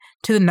again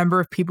to the number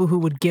of people who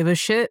would give a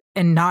shit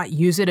and not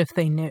use it if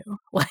they knew.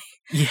 Like,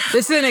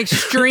 this is an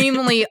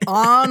extremely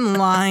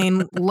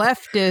online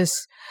leftist,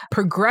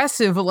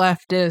 progressive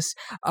leftist,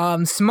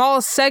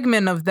 small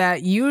segment of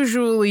that,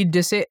 usually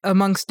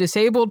amongst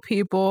disabled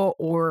people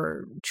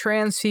or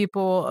trans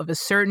people of a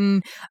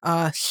certain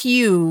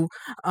hue,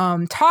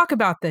 talk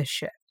about this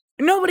shit.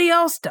 Nobody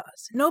else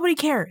does. Nobody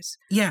cares.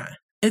 Yeah.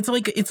 It's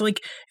like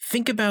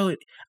think about,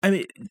 I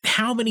mean,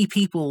 how many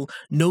people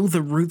know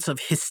the roots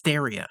of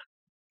hysteria?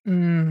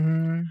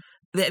 Mm-hmm.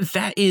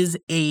 That is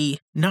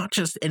not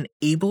just an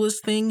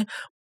ableist thing,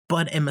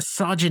 but a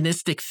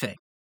misogynistic thing.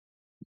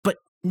 But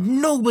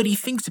nobody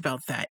thinks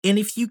about that. And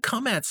if you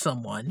come at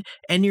someone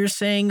and you're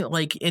saying,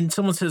 like, and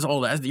someone says,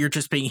 "Oh, you're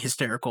just being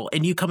hysterical,"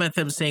 and you come at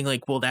them saying,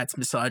 like, "Well, that's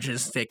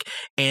misogynistic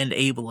and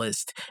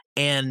ableist,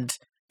 and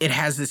it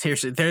has this here,"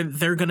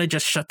 they're gonna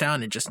just shut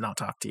down and just not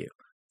talk to you.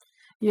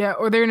 Yeah,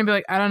 or they're gonna be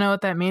like, "I don't know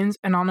what that means,"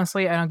 and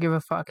honestly, I don't give a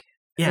fuck.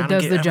 Yeah, it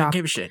does the job. I don't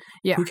give a shit.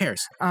 Yeah, who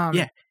cares?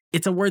 Yeah.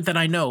 It's a word that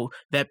I know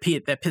that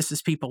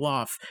pisses people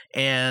off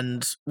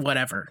and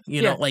whatever,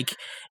 you know, like,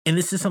 and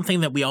this is something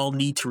that we all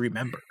need to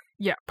remember.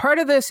 Yeah, part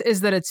of this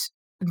is that it's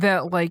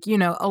that, like, you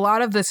know, a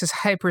lot of this is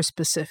hyper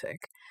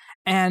specific.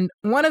 And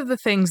one of the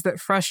things that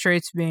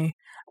frustrates me,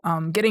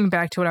 getting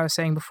back to what I was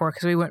saying before,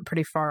 because we went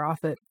pretty far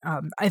off it,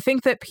 I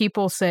think that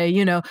people say,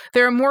 you know,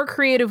 there are more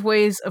creative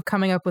ways of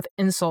coming up with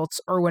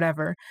insults or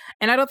whatever.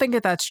 And I don't think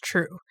that that's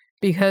true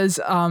because,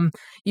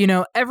 you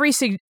know,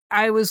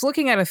 I was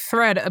looking at a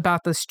thread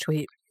about this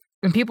tweet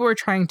and people were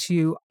trying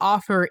to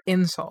offer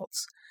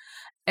insults.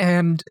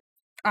 And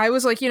I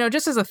was like, you know,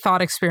 just as a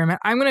thought experiment,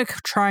 I'm going to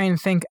try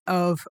and think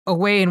of a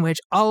way in which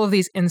all of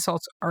these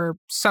insults are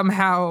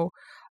somehow,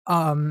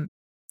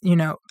 you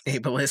know,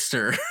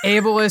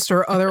 ableist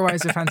or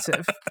otherwise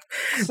offensive.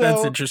 So,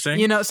 that's interesting.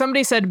 You know,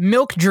 somebody said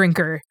milk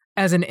drinker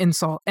as an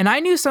insult. And I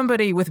knew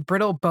somebody with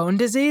brittle bone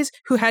disease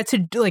who had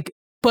to like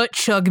butt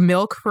chug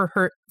milk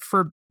for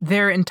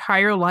their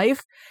entire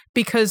life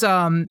because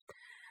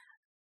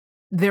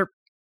their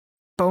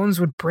bones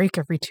would break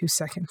every 2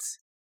 seconds.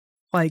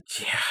 Like,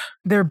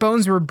 their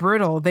bones were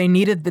brittle. They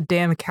needed the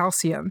damn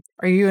calcium.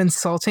 Are you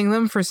insulting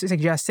them for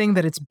suggesting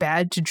that it's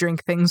bad to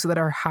drink things that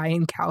are high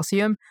in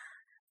calcium?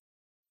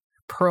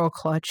 Pearl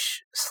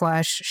clutch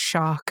 /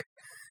 shock.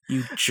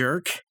 You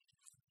jerk.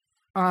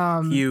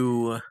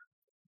 You.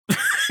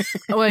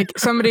 Like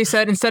somebody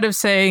said, instead of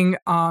saying,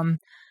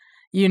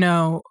 you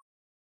know,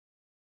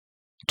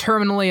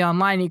 terminally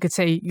online, you could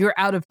say you're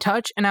out of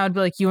touch, and I would be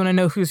like, you want to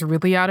know who's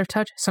really out of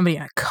touch? Somebody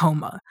in a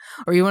coma.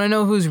 Or you want to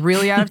know who's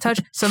really out of touch?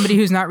 Somebody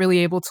who's not really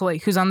able to,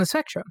 like, who's on the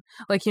spectrum.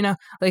 Like, you know,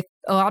 like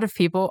a lot of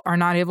people are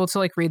not able to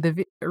like read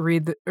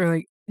or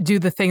like do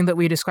the thing that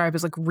we describe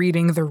as like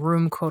reading the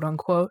room, quote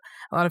unquote.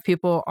 A lot of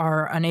people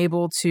are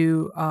unable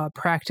to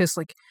practice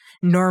like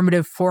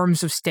normative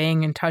forms of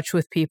staying in touch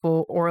with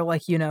people, or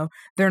like, you know,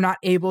 they're not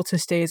able to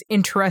stay as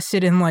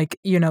interested in like,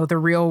 you know, the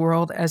real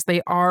world as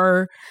they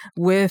are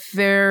with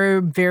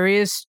their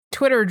various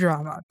Twitter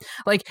drama.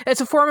 Like,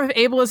 it's a form of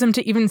ableism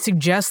to even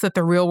suggest that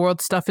the real world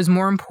stuff is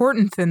more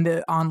important than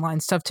the online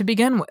stuff to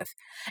begin with.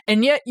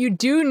 And yet you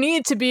do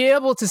need to be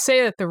able to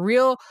say that the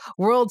real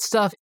world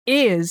stuff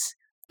is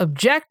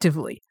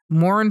objectively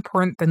more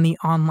important than the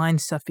online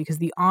stuff, because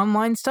the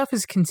online stuff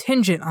is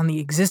contingent on the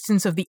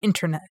existence of the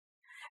internet.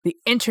 The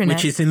internet,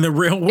 which is in the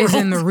real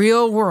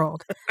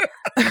world,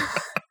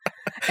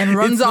 and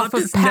runs off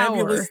of power.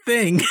 Nebulous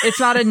thing.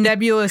 It's not a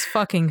nebulous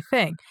fucking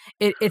thing.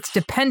 It's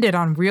dependent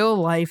on real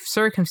life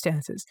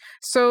circumstances.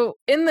 So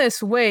in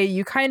this way,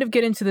 you kind of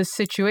get into this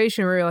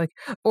situation where you're like,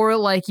 or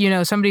like, you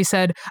know, somebody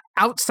said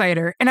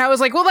outsider, and I was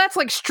like, well, that's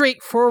like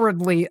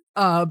straightforwardly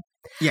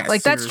Yeah,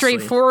 Like that's seriously.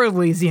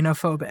 straightforwardly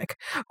xenophobic.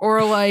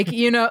 Or like,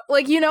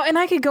 and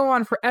I could go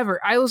on forever.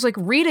 I was like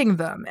reading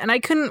them and I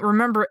couldn't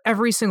remember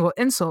every single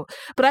insult,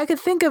 but I could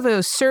think of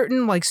a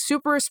certain like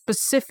super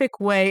specific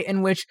way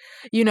in which,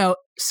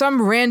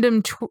 some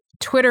random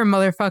Twitter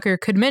motherfucker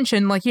could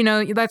mention like,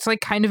 that's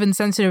like kind of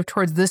insensitive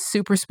towards this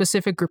super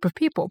specific group of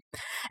people.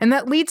 And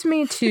that leads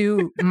me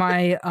to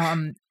my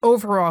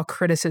overall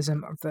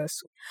criticism of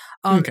this,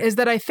 is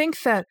that I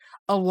think that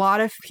a lot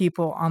of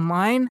people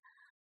online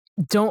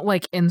don't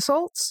like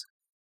insults,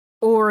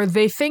 or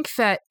they think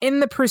that in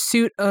the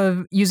pursuit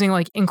of using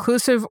like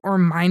inclusive or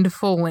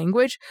mindful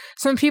language,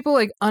 some people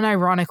like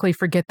unironically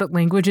forget that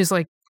language is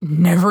like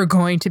never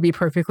going to be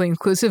perfectly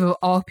inclusive of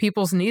all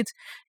people's needs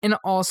in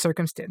all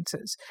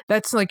circumstances.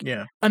 That's like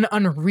an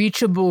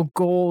unreachable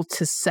goal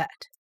to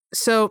set.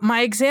 So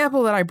my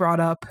example that I brought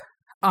up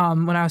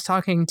when I was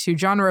talking to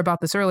Genre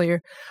about this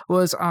earlier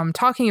was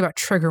talking about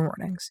trigger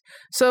warnings.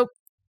 So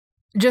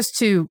just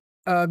to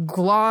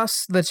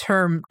gloss the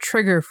term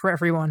trigger for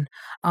everyone,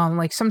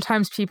 like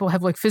sometimes people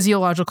have like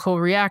physiological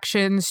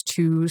reactions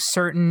to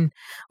certain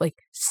like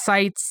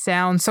sights,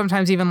 sounds,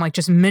 sometimes even like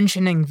just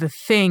mentioning the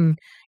thing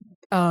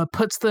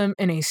puts them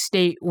in a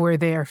state where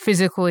they are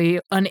physically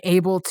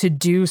unable to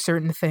do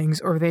certain things,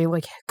 or they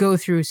like go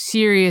through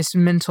serious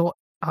mental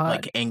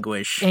like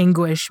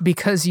anguish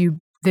because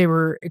they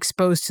were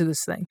exposed to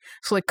this thing.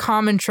 So like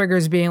common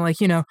triggers being like,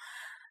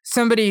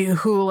 somebody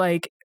who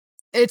like,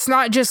 it's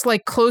not just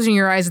like closing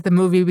your eyes at the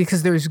movie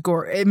because there's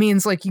gore. It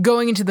means like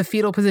going into the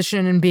fetal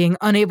position and being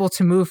unable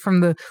to move from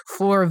the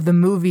floor of the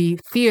movie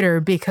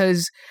theater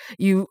because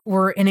you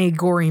were in a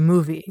gory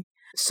movie.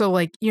 So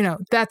like,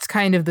 that's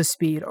kind of the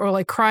speed. Or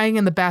like crying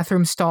in the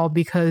bathroom stall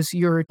because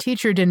your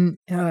teacher didn't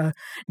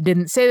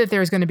say that there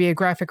was going to be a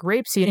graphic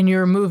rape scene in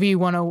your movie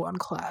 101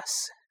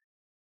 class.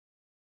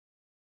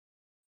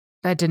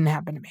 That didn't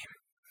happen to me.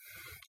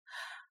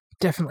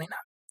 Definitely not.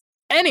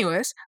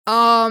 Anyways,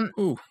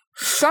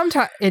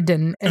 sometimes it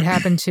didn't. It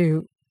happened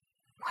to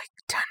like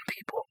 10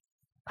 people.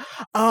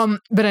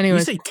 But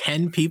anyways, you say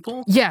 10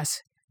 people?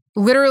 Yes,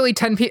 literally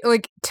 10 people.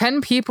 Like 10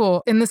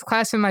 people in this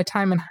class in my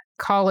time in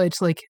college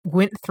like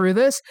went through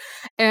this,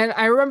 and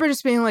I remember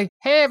just being like,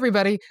 "Hey,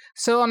 everybody!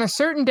 So on a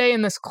certain day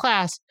in this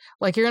class,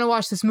 like you're gonna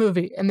watch this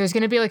movie, and there's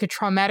gonna be like a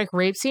traumatic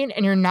rape scene,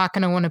 and you're not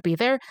gonna want to be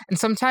there." And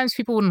sometimes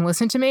people wouldn't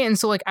listen to me, and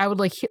so like I would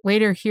like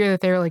later hear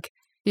that they're like,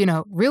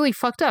 really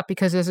fucked up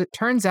because as it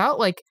turns out,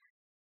 like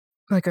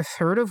a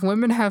third of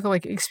women have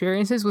like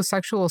experiences with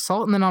sexual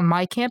assault, and then on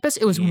my campus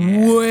it was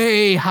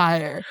way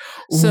higher.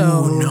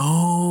 So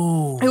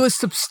no, it was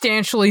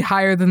substantially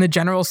higher than the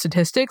general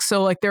statistics.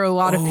 So like there are a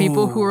lot of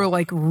people who are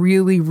like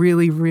really,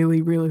 really,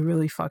 really, really,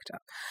 really fucked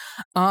up.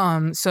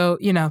 So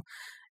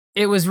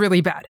it was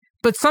really bad.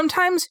 But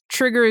sometimes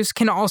triggers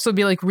can also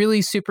be like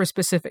really super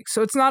specific.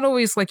 So it's not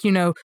always like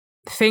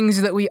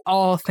things that we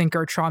all think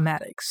are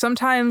traumatic.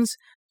 Sometimes.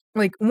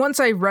 Like, once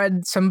I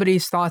read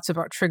somebody's thoughts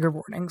about trigger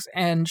warnings,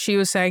 and she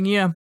was saying,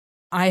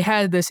 I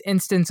had this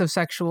instance of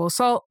sexual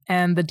assault,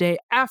 and the day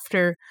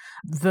after,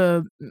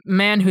 the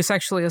man who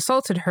sexually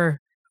assaulted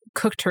her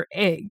cooked her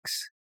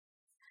eggs.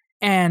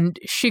 And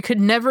she could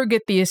never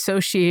get the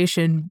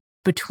association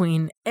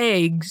between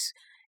eggs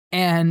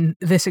and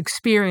this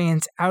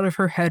experience out of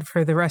her head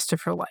for the rest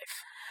of her life.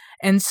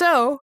 And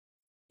so,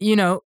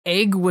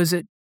 egg was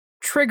a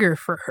trigger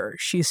for her.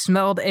 She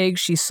smelled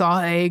eggs, she saw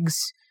eggs.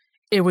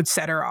 It would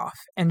set her off,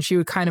 and she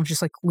would kind of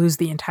just like lose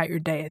the entire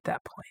day at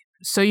that point.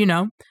 So,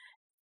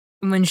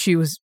 when she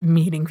was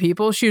meeting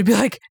people, she would be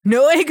like,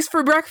 "No eggs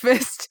for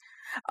breakfast.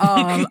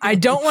 I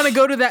don't want to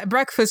go to that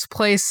breakfast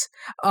place.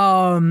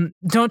 Don't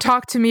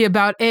talk to me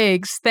about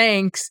eggs.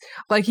 Thanks."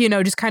 Like,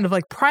 just kind of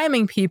like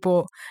priming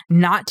people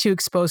not to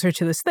expose her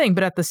to this thing.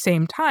 But at the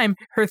same time,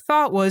 her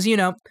thought was,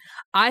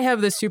 I have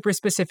this super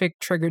specific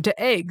trigger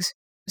to eggs.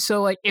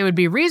 So, like, it would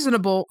be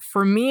reasonable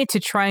for me to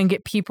try and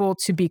get people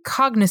to be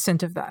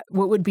cognizant of that.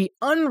 What would be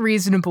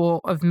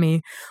unreasonable of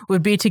me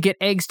would be to get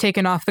eggs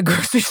taken off the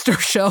grocery store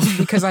shelves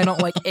because I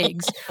don't like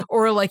eggs.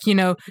 Or, like,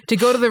 to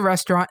go to the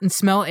restaurant and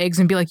smell eggs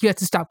and be like, you have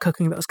to stop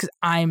cooking those because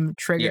I'm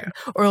triggered.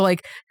 Yeah. Or,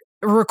 like,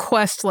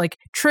 request, like,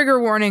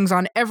 trigger warnings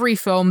on every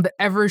film that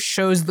ever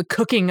shows the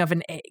cooking of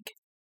an egg.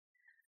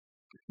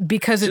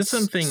 Because it's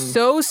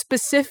so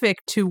specific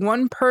to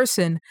one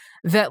person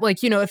that, like,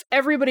 if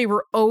everybody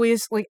were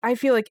always like, I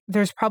feel like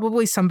there's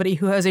probably somebody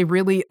who has a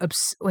really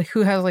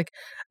who has like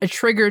a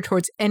trigger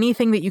towards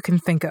anything that you can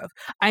think of.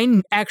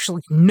 I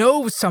actually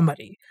know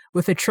somebody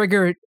with a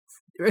trigger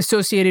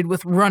associated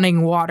with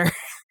running water.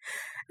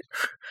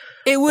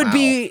 It would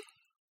be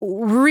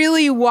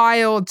really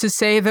wild to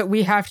say that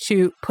we have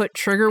to put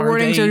trigger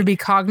warnings or to be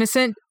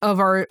cognizant of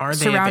our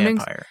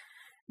surroundings. Are they a vampire?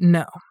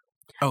 No.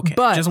 Okay,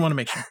 but just want to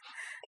make sure.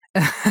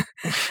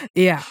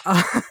 Yeah,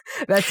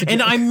 that's and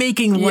I'm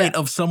making light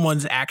of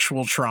someone's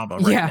actual trauma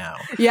right now.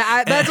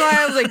 Yeah, that's why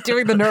I was like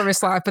doing the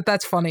nervous laugh, but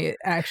that's funny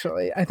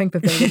actually. I think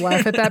that they would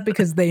laugh at that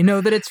because they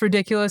know that it's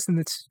ridiculous and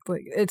it's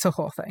like it's a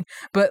whole thing.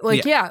 But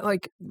like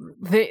like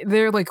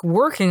they're like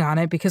working on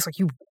it because like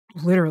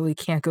literally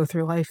can't go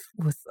through life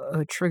with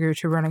a trigger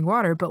to running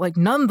water, but like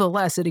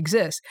nonetheless it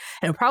exists.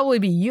 And it'd probably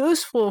be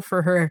useful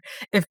for her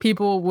if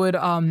people would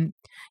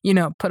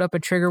put up a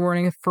trigger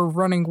warning for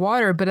running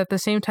water, but at the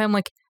same time,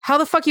 like, how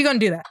the fuck you gonna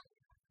do that?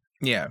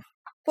 Yeah.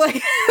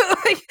 Like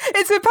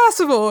it's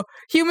impossible.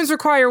 Humans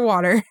require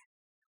water.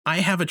 I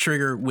have a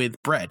trigger with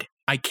bread.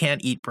 I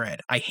can't eat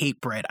bread. I hate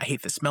bread. I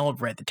hate the smell of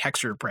bread, the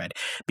texture of bread,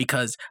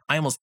 because I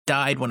almost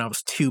died when I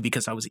was 2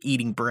 because I was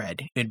eating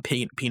bread and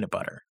peanut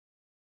butter.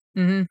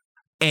 Mm-hmm.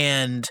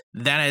 And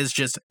that is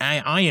just,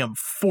 I am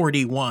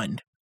 41.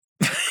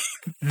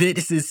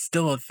 This is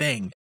still a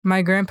thing.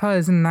 My grandpa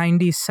is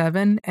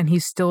 97 and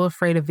he's still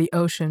afraid of the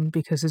ocean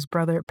because his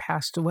brother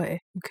passed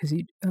away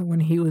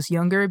when he was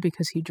younger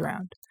because he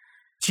drowned.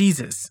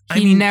 Jesus.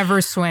 He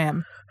never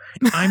swam.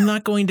 I'm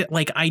not going to,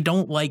 like, I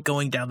don't like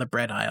going down the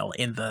bread aisle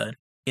in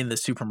the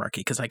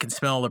supermarket because I can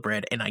smell the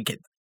bread and I get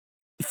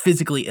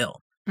physically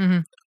ill. Mm-hmm.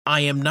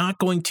 I am not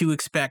going to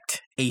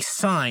expect a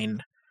sign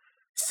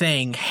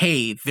saying,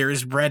 "Hey,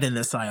 there's bread in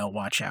this aisle,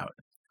 watch out."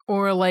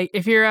 Or like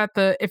if you're at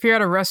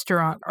a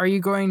restaurant, are you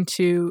going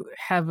to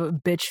have a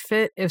bitch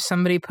fit if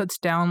somebody puts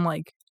down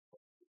like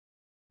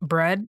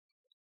bread?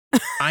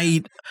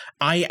 I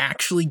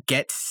actually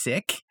get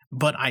sick,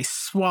 but I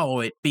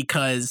swallow it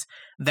because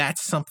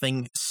that's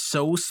something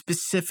so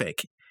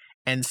specific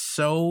and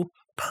so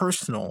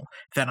personal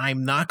that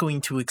I'm not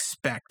going to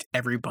expect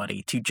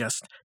everybody to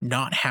just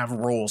not have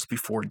rolls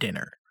before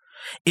dinner.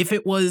 If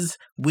it was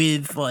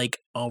with like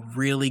a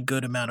really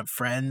good amount of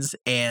friends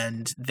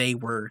and they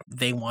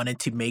wanted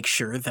to make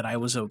sure that I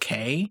was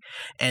okay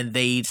and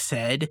they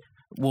said,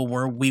 well,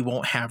 we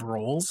won't have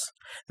rolls,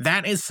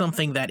 that is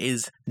something that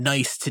is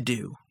nice to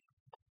do.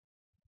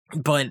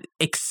 But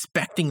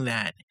expecting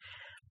that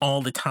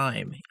all the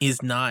time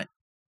is not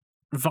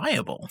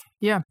viable.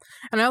 Yeah.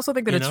 And I also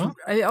think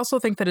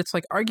that it's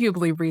like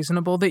arguably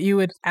reasonable that you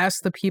would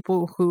ask the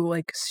people who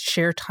like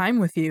share time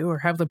with you or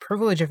have the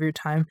privilege of your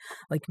time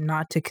like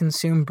not to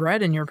consume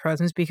bread in your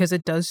presence because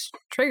it does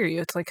trigger you.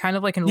 It's like kind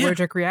of like an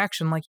allergic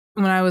reaction. Like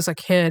when I was a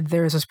kid,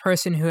 there was this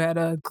person who had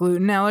a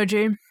gluten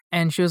allergy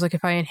and she was like,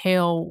 if I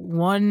inhale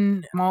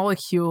one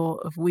molecule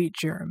of wheat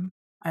germ,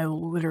 I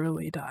will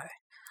literally die.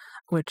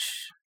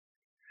 Which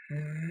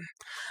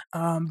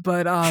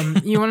but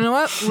you want to know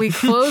what? We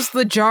closed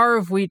the jar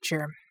of wheat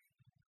germ.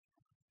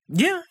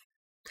 Yeah.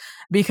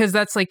 Because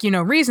that's like,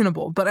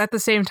 reasonable. But at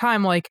the same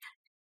time, like,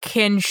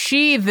 can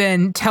she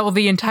then tell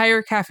the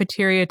entire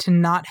cafeteria to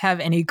not have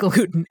any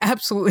gluten?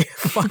 Absolutely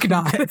fuck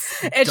not.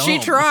 And she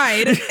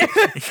tried.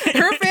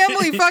 Her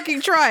family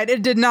fucking tried.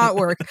 It did not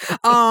work.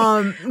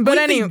 But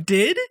anyway.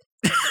 Did?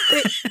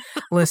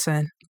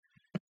 Listen.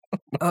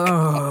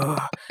 Oh,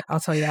 I'll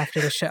tell you after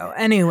the show.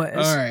 Anyways.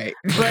 All right.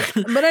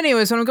 But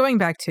anyways, what I'm going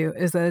back to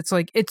is that it's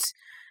like, it's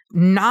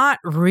not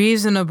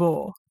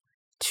reasonable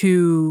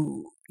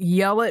to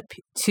yell at,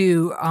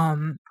 to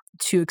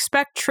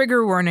expect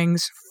trigger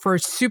warnings for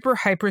super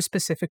hyper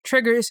specific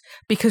triggers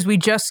because we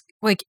just,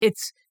 like,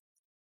 it's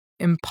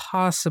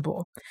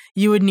impossible.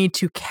 You would need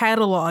to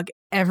catalog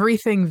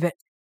everything that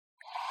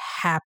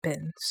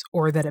happens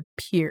or that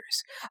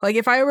appears. Like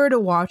if I were to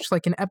watch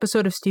like an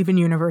episode of Steven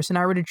Universe and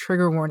I were to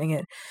trigger warning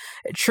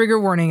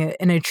it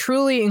in a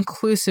truly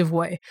inclusive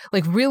way,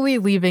 like really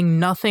leaving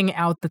nothing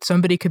out that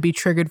somebody could be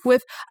triggered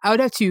with, I would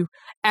have to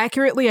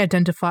accurately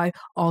identify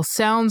all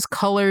sounds,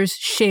 colors,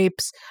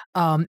 shapes,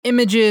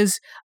 images,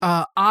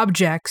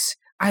 objects.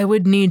 I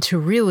would need to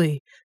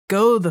really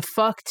go the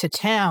fuck to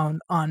town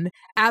on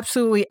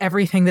absolutely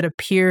everything that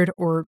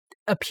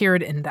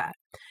appeared in that.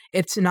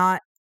 It's not,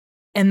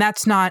 and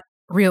that's not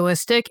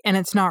realistic and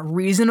it's not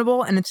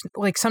reasonable, and it's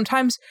like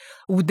sometimes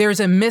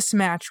there's a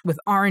mismatch with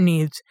our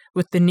needs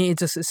with the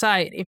needs of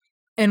society,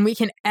 and we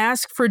can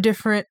ask for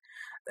different,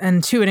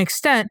 and to an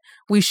extent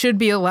we should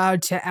be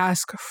allowed to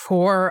ask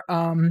for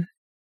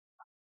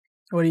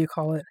what do you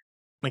call it,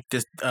 like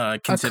this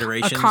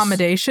considerations,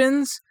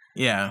 accommodations.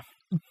 Yeah,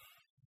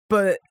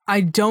 but I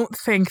don't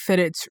think that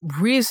it's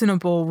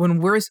reasonable when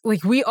we're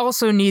like, we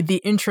also need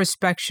the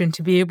introspection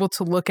to be able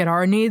to look at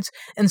our needs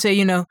and say,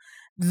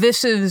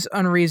 this is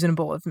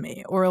unreasonable of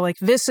me, or like,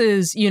 this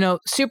is,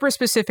 super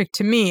specific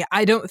to me.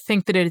 I don't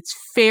think that it's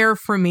fair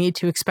for me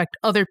to expect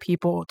other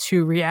people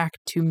to react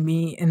to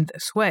me in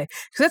this way.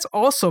 Because that's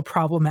also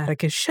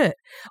problematic as shit.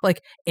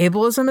 Like,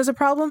 ableism is a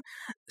problem.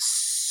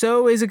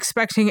 So is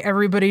expecting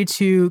everybody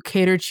to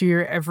cater to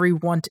your every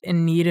want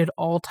and need at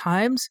all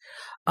times,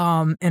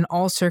 in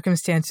all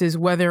circumstances,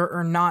 whether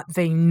or not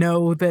they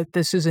know that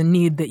this is a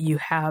need that you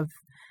have.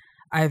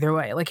 Either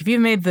way, like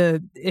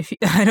if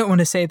I don't want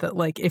to say that,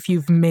 like if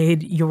you've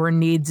made your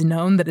needs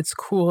known, that it's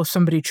cool if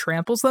somebody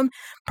tramples them,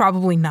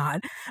 probably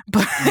not.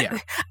 But yeah.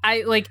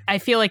 I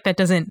feel like that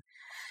doesn't,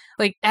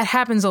 like, that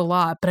happens a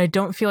lot, but I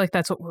don't feel like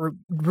that's what we're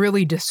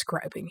really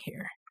describing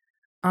here.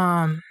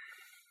 But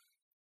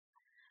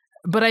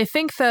I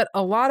think that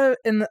a lot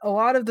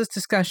of this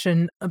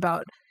discussion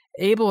about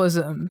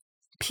ableism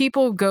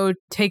people go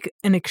take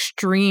an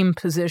extreme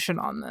position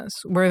on this,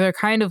 where they're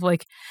kind of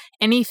like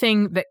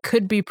anything that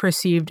could be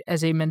perceived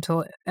as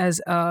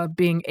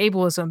being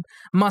ableism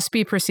must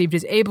be perceived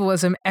as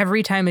ableism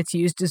every time it's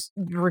used,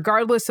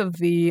 regardless of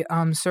the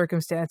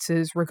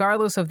circumstances,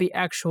 regardless of the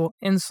actual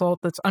insult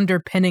that's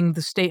underpinning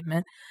the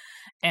statement,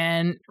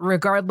 and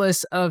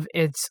regardless of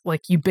its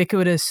like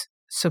ubiquitous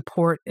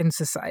support in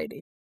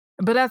society.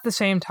 But at the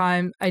same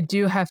time, I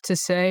do have to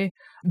say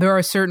there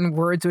are certain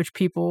words which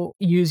people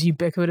use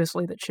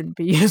ubiquitously that shouldn't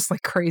be used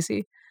like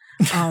crazy.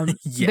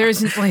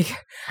 There's like,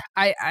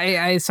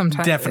 I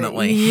sometimes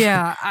definitely,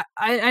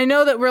 I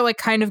know that we're like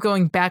kind of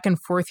going back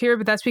and forth here,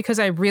 but that's because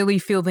I really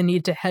feel the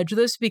need to hedge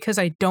this because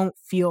I don't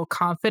feel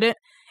confident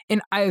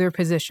in either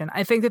position.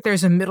 I think that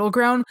there's a middle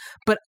ground,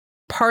 but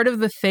part of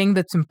the thing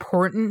that's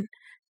important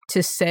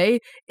to say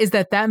is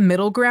that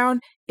middle ground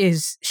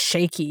is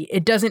shaky.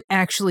 It doesn't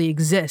actually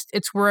exist.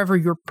 It's wherever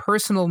your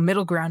personal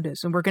middle ground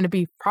is, and we're going to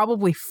be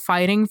probably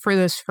fighting for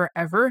this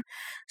forever.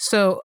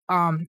 So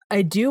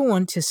I do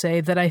want to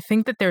say that I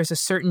think that there's a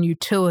certain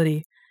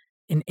utility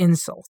in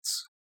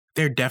insults.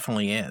 There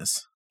definitely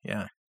is.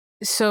 Yeah.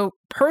 So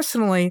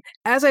personally,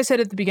 as I said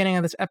at the beginning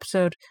of this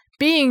episode,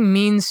 being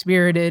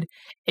mean-spirited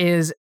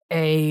is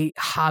a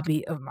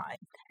hobby of mine.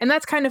 And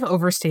that's kind of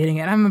overstating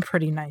it. I'm a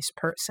pretty nice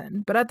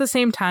person. But at the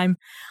same time,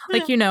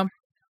 like, you know,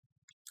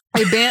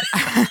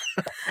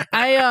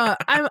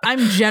 I'm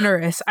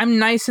generous. I'm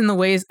nice in the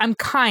ways. I'm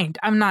kind.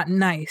 I'm not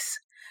nice.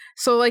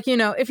 So, like, you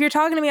know, if you're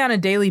talking to me on a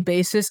daily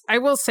basis, I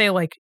will say,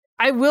 like,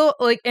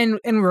 and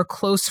we're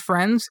close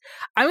friends,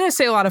 I'm going to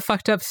say a lot of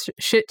fucked up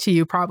shit to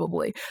you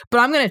probably,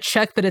 but I'm going to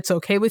check that it's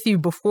okay with you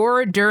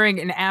before, during,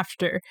 and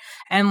after,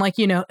 and like,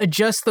 you know,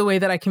 adjust the way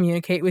that I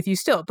communicate with you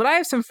still. But I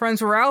have some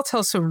friends where I'll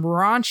tell some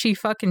raunchy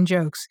fucking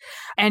jokes,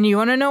 and you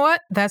want to know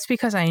what? That's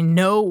because I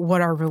know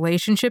what our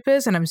relationship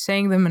is, and I'm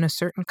saying them in a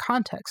certain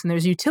context, and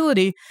there's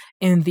utility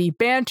in the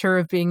banter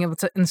of being able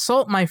to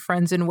insult my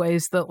friends in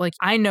ways that, like,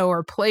 I know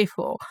are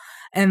playful.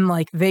 And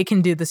like they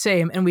can do the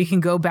same, and we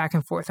can go back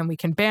and forth and we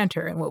can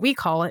banter. And what we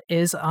call it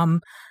is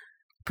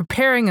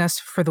preparing us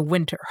for the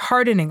winter,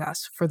 hardening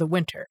us for the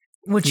winter,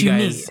 which you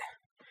need.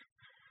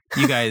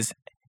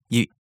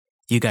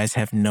 You guys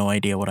have no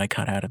idea what I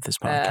cut out of this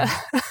podcast.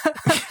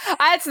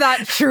 That's not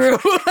true.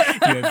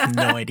 You have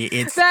no idea.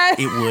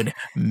 It would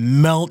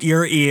melt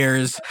your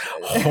ears.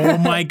 Oh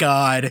my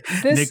God.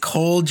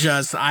 Nicole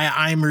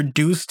I'm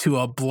reduced to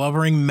a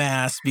blubbering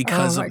mass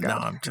because of, no,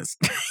 I'm just.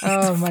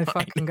 Oh my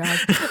fucking God.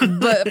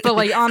 But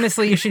like,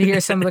 honestly, you should hear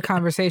some of the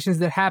conversations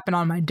that happen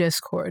on my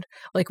Discord.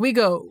 Like, we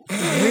go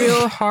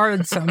real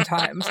hard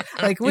sometimes.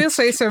 Like, we'll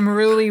say some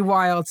really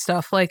wild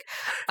stuff. Like,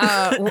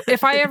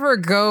 if I ever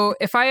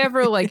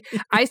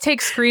I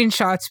take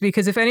screenshots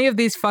because if any of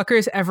these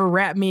fuckers ever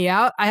rat me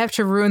out, I have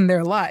to ruin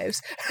their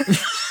lives.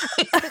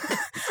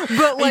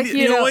 But like,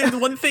 you know, the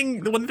one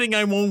thing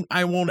I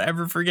won't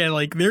ever forget,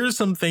 like, there are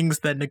some things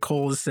that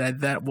Nicole has said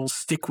that will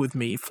stick with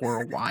me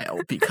for a while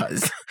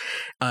because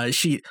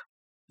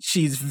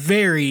she's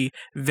very,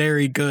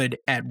 very good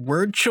at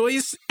word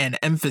choice and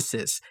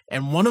emphasis.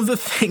 And one of the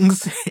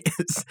things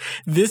is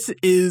this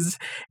is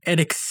an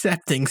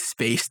accepting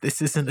space.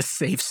 This isn't a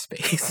safe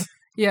space.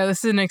 Yeah,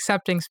 this is an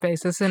accepting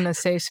space. This isn't a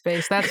safe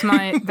space. That's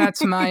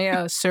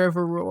my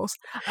server rules.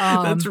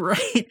 That's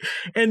right.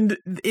 And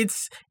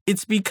it's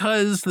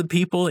because the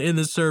people in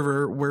the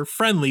server were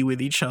friendly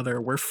with each other.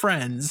 We're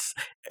friends.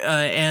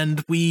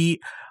 And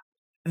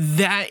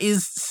that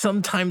is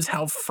sometimes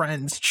how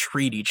friends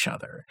treat each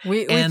other.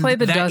 We play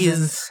the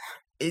dozens.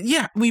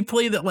 We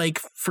play that, like,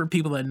 for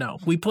people that know.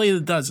 We play the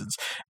dozens.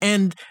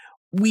 And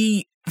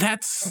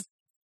that's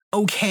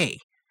okay.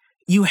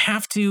 You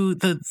have to,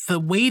 the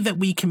way that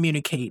we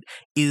communicate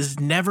is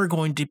never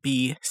going to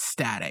be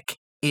static.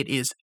 It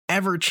is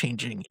ever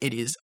changing. It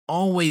is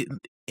always,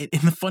 and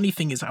the funny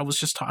thing is, I was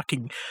just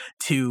talking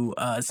to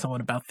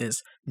someone about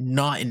this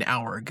not an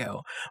hour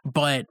ago,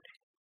 but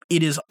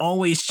it is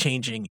always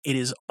changing. It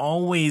is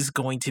always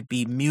going to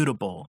be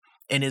mutable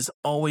and is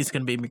always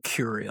going to be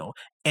mercurial.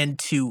 And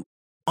to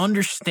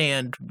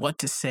understand what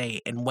to say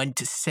and when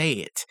to say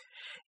it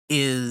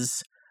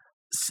is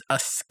a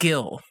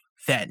skill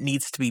that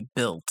needs to be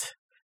built,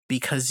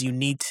 because you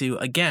need to,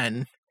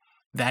 again,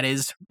 that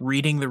is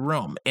reading the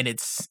room. And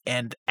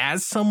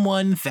as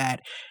someone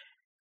that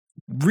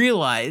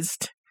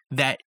realized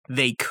that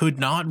they could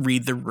not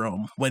read the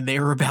room when they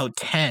were about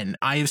 10,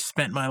 I have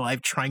spent my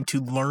life trying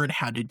to learn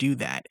how to do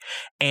that.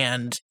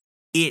 And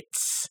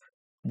it's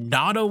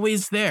not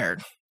always there.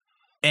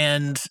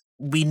 And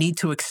we need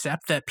to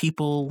accept that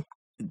people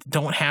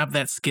don't have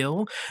that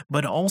skill,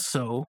 but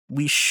also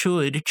we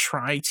should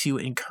try to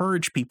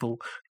encourage people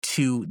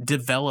to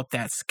develop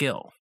that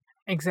skill.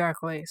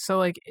 Exactly. So,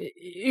 like,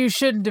 you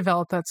should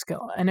develop that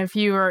skill. And if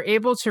you are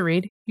able to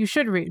read, you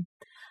should read.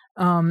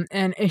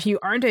 And if you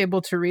aren't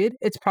able to read,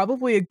 it's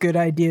probably a good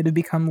idea to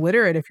become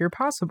literate if you're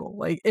possible,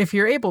 like if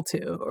you're able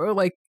to, or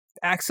like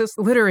access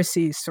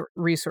literacy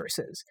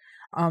resources.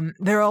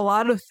 There are a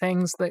lot of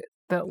things that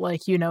that,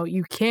 like, you know,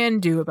 you can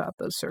do about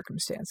those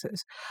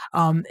circumstances.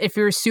 If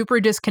you're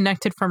super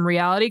disconnected from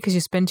reality because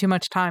you spend too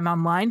much time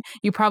online,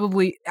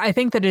 I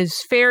think that it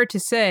is fair to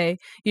say,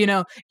 you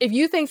know, if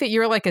you think that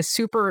you're like a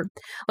super,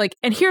 like,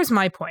 and here's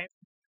my point.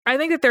 I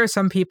think that there are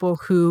some people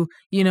who,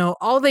 you know,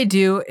 all they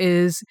do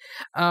is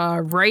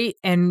write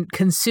and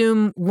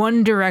consume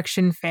One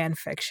Direction fan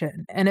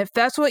fiction. And if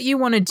that's what you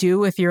want to do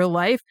with your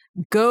life,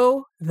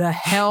 go the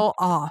hell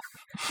off.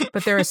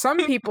 But there are some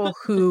people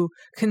who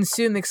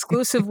consume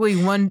exclusively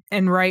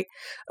write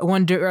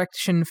One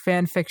Direction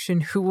fan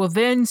fiction who will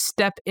then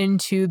step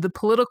into the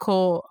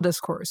political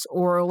discourse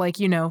or, like,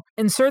 you know,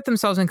 insert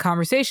themselves in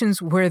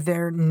conversations where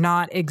they're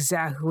not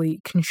exactly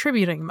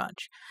contributing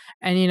much.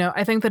 And, you know,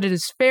 I think that it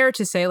is fair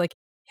to say, like,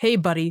 hey,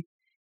 buddy,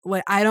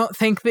 like, I don't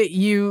think that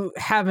you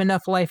have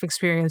enough life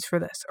experience for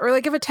this. Or,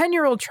 like, if a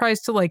 10-year-old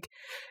tries to, like,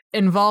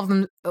 involve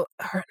them,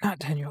 or not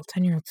 10-year-old,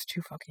 10-year-old's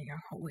too fucking young,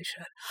 holy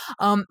shit.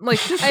 Like,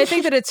 I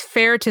think that it's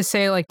fair to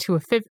say, like,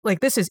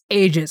 like, this is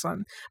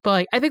ageism, but,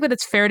 like, I think that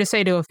it's fair to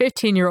say to a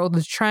 15-year-old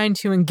who's trying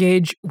to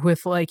engage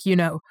with, like, you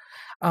know,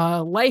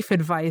 life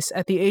advice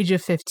at the age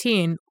of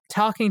 15,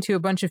 talking to a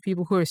bunch of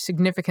people who are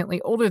significantly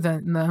older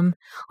than them,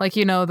 like,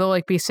 you know, they'll,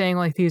 like, be saying,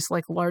 like, these,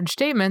 like, large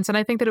statements. And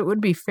I think that it would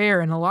be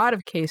fair in a lot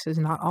of cases,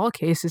 not all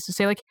cases, to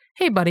say, like,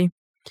 hey, buddy,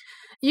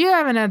 you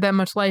haven't had that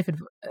much life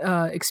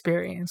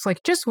experience.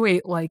 Like, just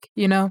wait, like,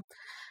 you know,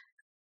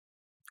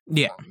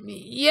 Yeah.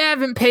 you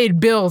haven't paid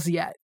bills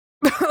yet.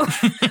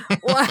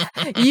 Well,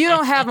 you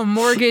don't have a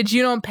mortgage,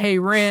 you don't pay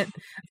rent,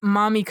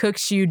 mommy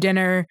cooks you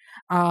dinner,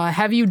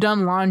 have you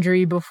done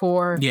laundry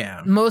before?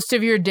 Yeah. Most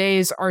of your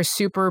days are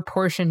super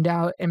portioned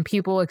out and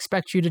people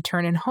expect you to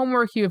turn in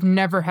homework. You have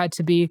never had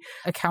to be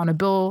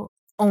accountable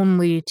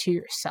only to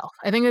yourself.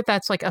 I think that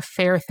that's, like, a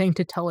fair thing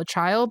to tell a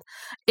child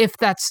if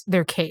that's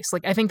their case.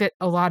 Like, I think that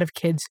a lot of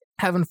kids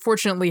have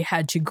unfortunately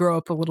had to grow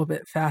up a little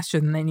bit faster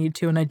than they need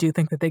to, and I do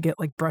think that they get,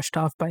 like, brushed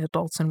off by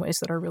adults in ways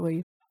that are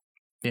really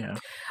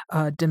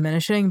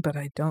diminishing, but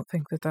I don't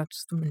think that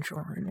that's the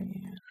majority.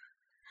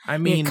 I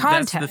mean,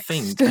 that's the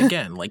thing. Context.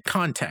 Again, like,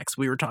 context.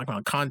 We were talking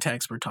about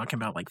context. We're talking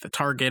about, like, the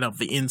target of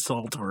the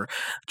insult, or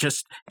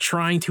just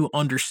trying to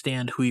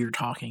understand who you're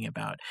talking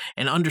about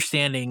and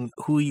understanding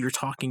who you're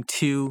talking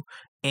to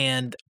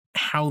and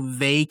how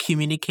they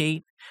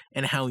communicate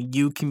and how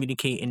you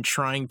communicate, and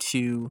trying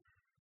to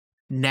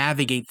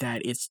navigate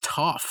that. It's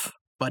tough,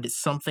 but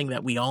it's something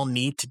that we all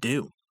need to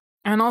do.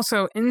 And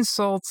also,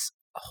 insults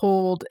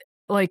hold,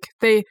 like,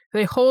 they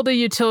hold a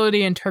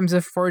utility in terms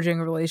of forging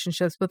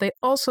relationships, but they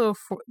also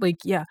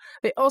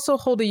they also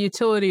hold a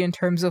utility in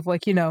terms of,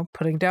 like, you know,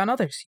 putting down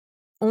others.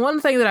 One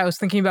thing that I was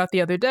thinking about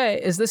the other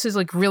day is, this is,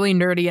 like, really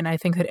nerdy, and I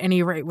think that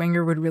any right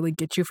winger would really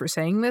get you for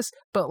saying this,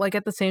 but, like,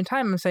 at the same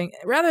time, I'm saying,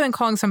 rather than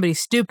calling somebody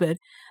stupid,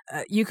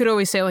 you could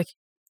always say, like,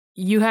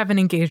 you haven't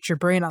engaged your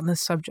brain on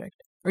this subject,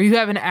 or you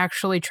haven't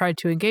actually tried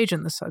to engage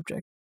in this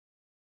subject.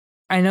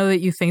 I know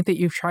that you think that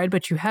you've tried,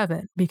 but you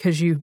haven't,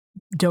 because you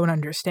don't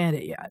understand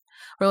it yet.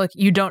 Or, like,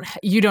 you don't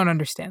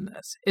understand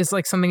this is,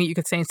 like, something that you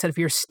could say instead of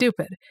you're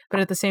stupid. But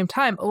at the same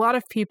time, a lot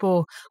of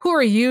people, who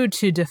are you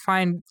to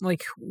define,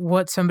 like,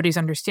 what somebody's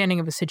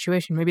understanding of a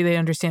situation? Maybe they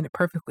understand it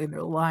perfectly and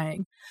they're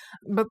lying.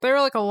 But there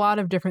are, like, a lot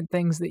of different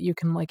things that you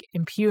can, like,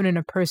 impugn in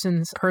a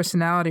person's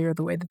personality or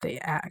the way that they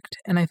act.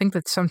 And I think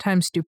that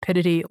sometimes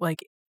stupidity, like,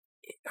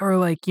 or,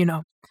 like, you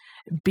know,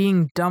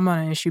 being dumb on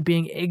an issue,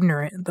 being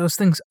ignorant, those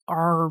things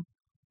are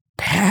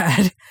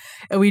bad.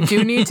 And we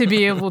do need to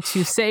be able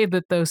to say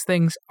that those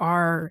things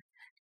are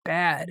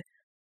bad.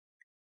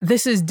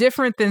 This is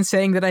different than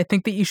saying that I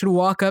think that you should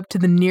walk up to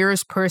the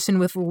nearest person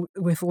with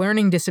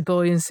learning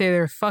disability and say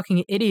they're a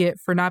fucking idiot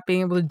for not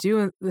being able to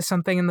do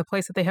something in the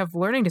place that they have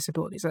learning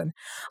disabilities in.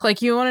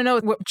 Like, you want to know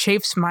what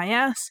chafes my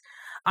ass?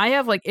 I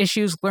have, like,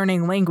 issues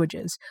learning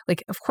languages.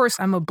 Like, of course,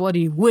 I'm a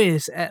bloody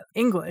whiz at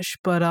English,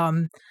 but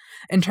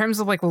in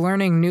terms of, like,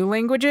 learning new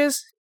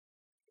languages,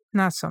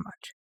 not so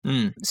much.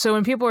 So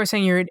when people are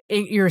saying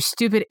you're a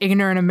stupid,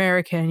 ignorant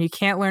American and you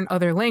can't learn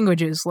other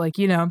languages, like,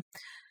 you know,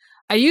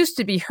 I used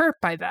to be hurt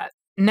by that.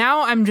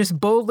 Now I'm just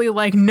boldly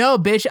like, no,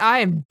 bitch,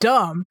 I am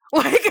dumb.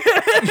 Like,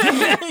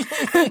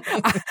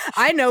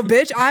 I know,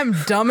 bitch, I'm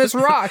dumb as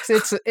rocks.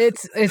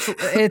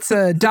 It's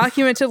a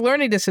documented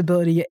learning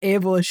disability. You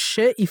able as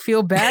shit. You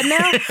feel bad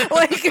now?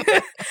 Like,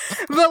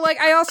 but,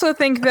 like, I also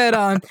think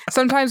that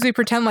sometimes we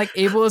pretend like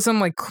ableism,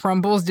 like,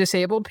 crumbles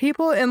disabled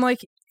people, and, like,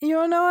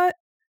 you know what?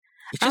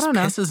 It just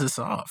pisses us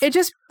off. It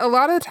just, a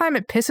lot of the time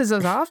it pisses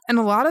us off, and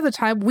a lot of the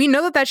time we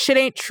know that shit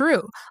ain't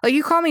true. Like,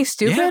 you call me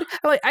stupid,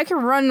 like, I can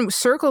run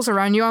circles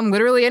around you on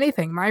literally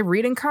anything. My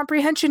reading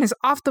comprehension is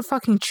off the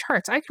fucking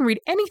charts. I can read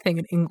anything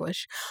in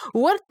English.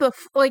 What the,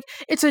 like,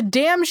 it's a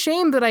damn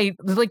shame that I,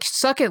 like,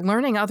 suck at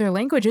learning other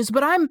languages,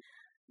 but I'm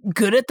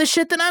good at the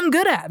shit that I'm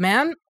good at,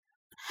 man.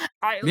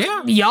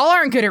 Y'all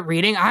aren't good at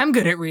reading. I'm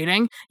good at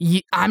reading.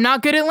 I'm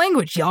not good at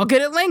language. Y'all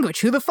good at language.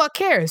 Who the fuck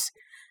cares?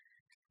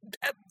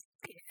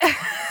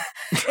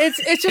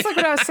 it's just like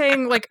what I was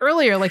saying like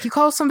earlier. Like, you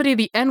call somebody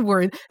the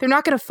N-word, they're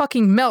not gonna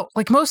fucking melt.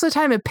 Like, most of the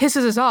time it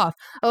pisses us off.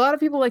 A lot of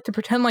people like to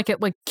pretend like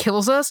it like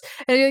kills us,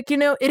 and like,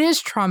 it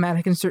is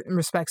traumatic in certain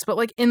respects, but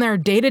like in their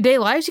day-to-day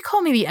lives, you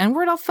call me the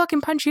N-word, I'll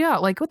fucking punch you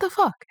out. Like, what the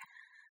fuck?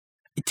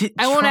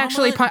 I won't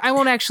actually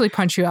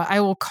punch you out. I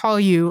will call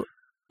you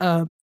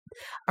a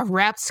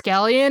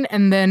rapscallion,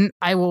 and then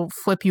I will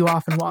flip you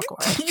off and walk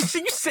away.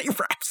 You say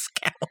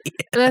rapscallion.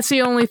 That's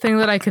the only thing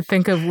that I could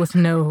think of with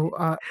no...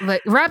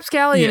 like,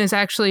 rapscallion is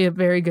actually a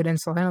very good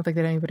insult. I don't think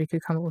that anybody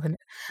could come up with it.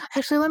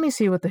 Actually, let me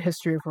see what the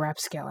history of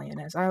rapscallion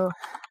is.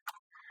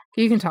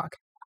 You can talk.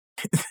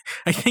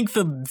 I think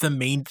the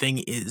main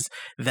thing is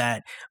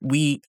that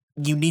you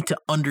need to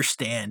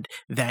understand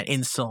that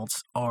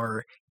insults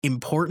are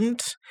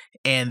important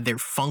and they're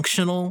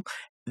functional.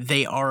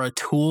 They are a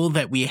tool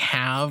that we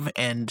have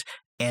and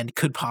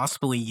could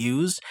possibly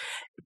use.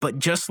 But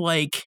just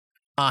like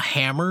a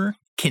hammer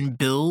can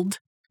build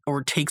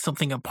or take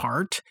something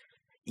apart,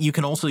 you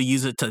can also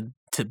use it to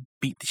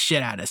beat the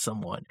shit out of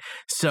someone.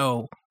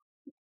 So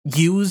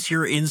use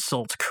your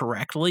insults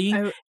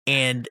correctly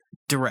and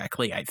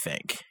directly, I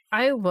think.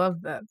 I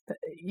love that.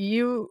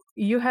 You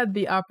had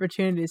the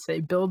opportunity to say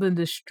build and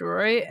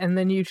destroy, and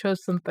then you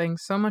chose something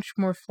so much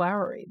more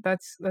flowery.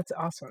 That's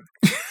awesome.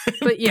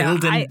 But yeah,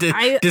 build and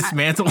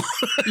dismantle.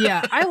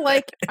 I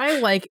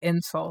like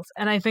insults,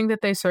 and I think that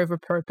they serve a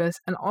purpose,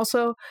 and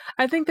also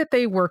I think that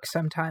they work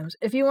sometimes.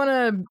 If you want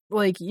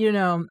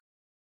to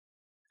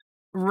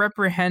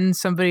reprehend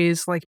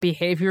somebody's like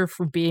behavior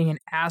for being an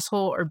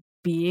asshole or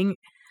being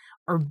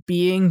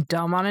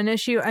dumb on an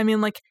issue, I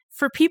mean, like,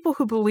 for people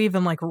who believe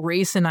in like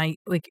race and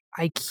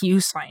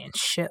IQ science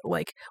shit,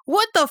 like,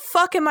 what the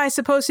fuck am I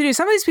supposed to do?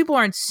 Some of these people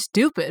aren't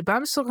stupid, but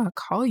I'm still gonna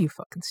call you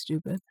fucking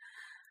stupid.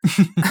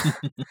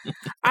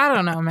 I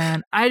don't know,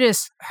 man. I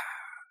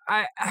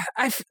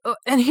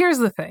and here's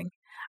the thing.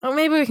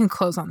 Maybe we can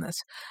close on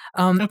this.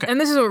 Okay. And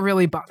this is what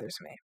really bothers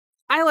me.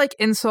 I like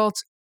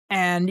insults,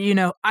 and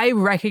I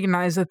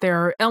recognize that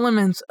there are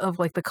elements of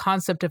like the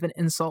concept of an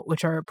insult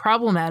which are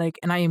problematic,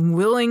 and I am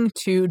willing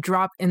to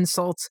drop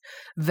insults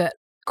that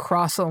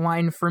cross a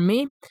line for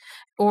me,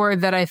 or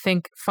that I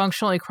think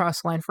functionally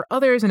cross a line for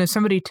others. And if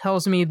somebody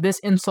tells me this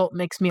insult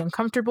makes me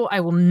uncomfortable, I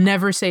will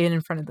never say it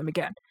in front of them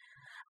again.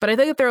 But I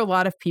think that there are a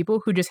lot of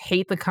people who just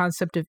hate the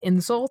concept of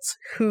insults,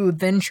 who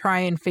then try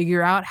and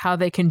figure out how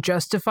they can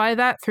justify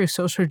that through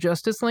social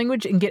justice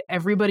language and get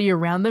everybody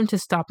around them to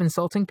stop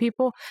insulting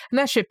people. And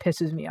that shit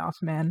pisses me off,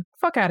 man.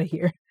 Fuck out of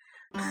here.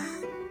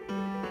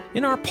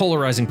 In our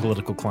polarizing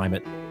political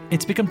climate,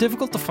 it's become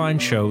difficult to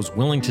find shows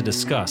willing to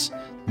discuss,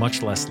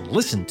 much less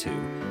listen to,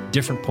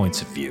 different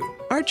points of view.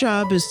 Our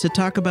job is to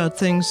talk about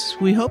things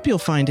we hope you'll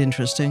find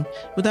interesting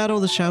without all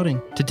the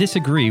shouting. To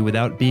disagree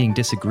without being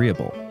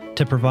disagreeable.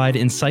 To provide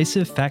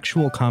incisive,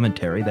 factual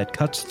commentary that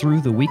cuts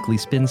through the weekly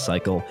spin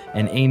cycle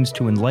and aims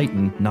to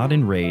enlighten, not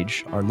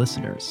enrage, our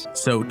listeners.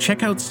 So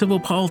check out Civil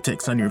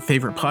Politics on your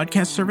favorite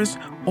podcast service,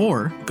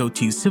 or go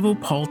to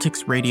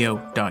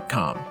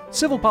civilpoliticsradio.com.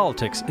 Civil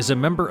Politics is a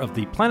member of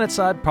the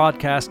Planetside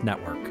Podcast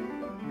Network.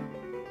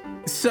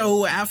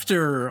 So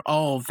after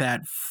all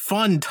that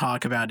fun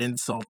talk about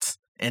insults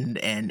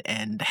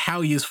and how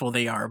useful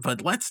they are,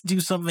 but let's do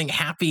something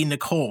happy,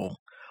 Nicole.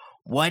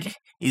 What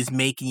is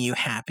making you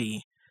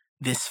happy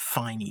this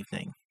fine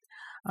evening?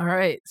 All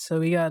right, so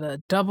we got a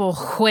double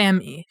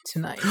whammy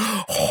tonight.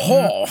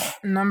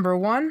 Number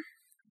one,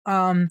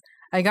 I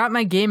got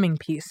my gaming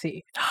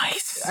PC.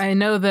 Nice. I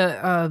know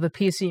that the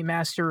PC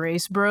Master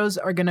Race bros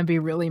are going to be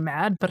really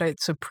mad, but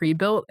it's a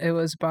pre-built. It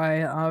was by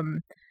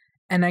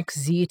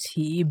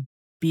NXZT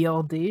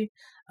BLD,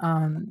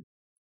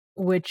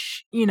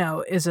 which,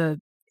 is a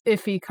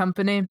iffy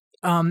company.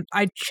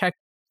 I checked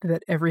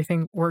that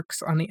everything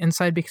works on the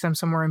inside because I'm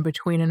somewhere in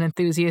between an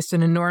enthusiast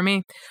and a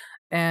normie.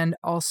 And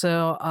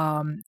also,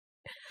 I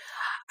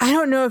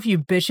don't know if you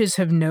bitches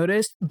have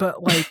noticed,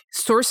 but like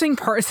sourcing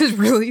parts is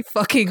really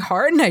fucking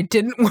hard, and I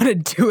didn't want to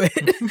do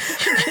it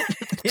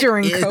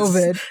during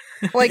COVID.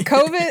 Like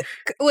COVID,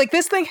 like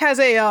this thing has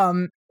a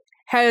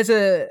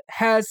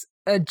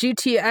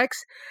GTX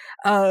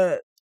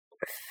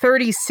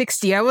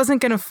 3060. I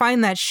wasn't gonna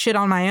find that shit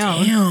on my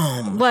own.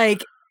 Damn.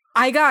 Like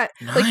I got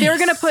nice. Like they were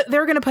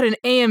gonna put an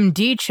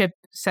AMD chip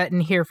set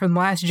in here from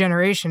last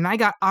generation. I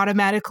got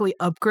automatically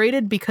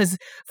upgraded because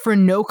for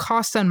no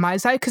cost on my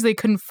side because they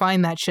couldn't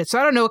find that shit. So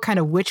I don't know what kind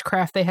of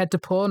witchcraft they had to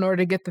pull in order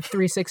to get the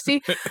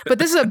 360. But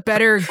this is a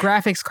better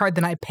graphics card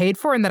than I paid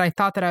for and that I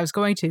thought that I was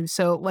going to.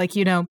 So like,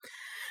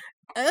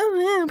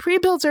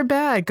 pre-builds are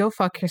bad. Go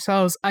fuck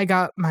yourselves. I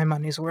got my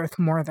money's worth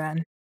more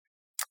than.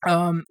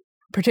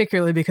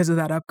 Particularly because of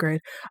that upgrade.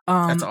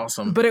 That's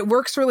awesome. But it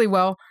works really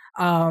well.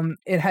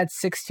 It had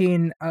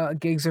 16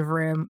 gigs of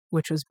RAM,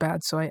 which was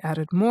bad, so I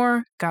added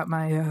more. Got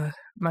my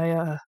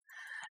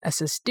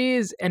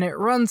SSDs, and it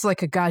runs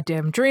like a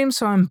goddamn dream.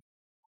 So I'm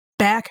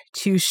back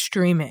to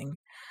streaming,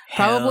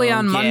 probably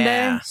on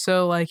Monday.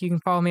 So like you can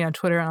follow me on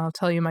Twitter, and I'll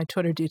tell you my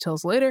Twitter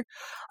details later.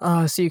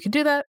 So you can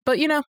do that. But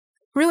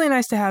really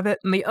nice to have it.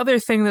 And the other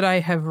thing that I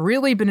have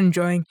really been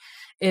enjoying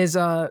is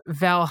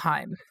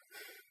Valheim.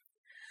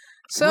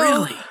 So,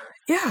 Really?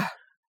 Yeah.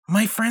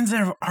 My friends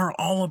are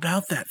all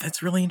about that.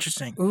 That's really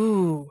interesting.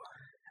 Ooh.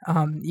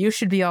 You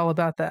should be all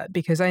about that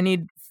because I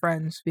need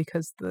friends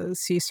because the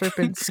sea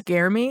serpents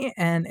scare me,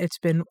 and it's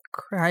been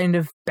kind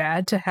of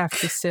bad to have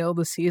to sail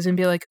the seas and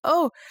be like,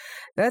 oh,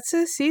 that's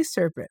a sea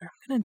serpent. I'm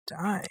gonna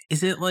die.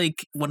 Is it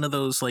like one of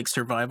those like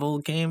survival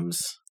games?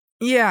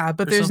 Yeah,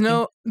 but Or there's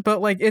something?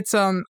 but like it's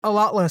a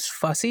lot less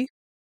fussy,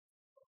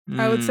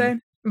 I would say.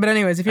 But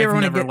anyways, if you ever I've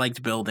want to never get,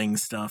 liked building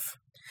stuff.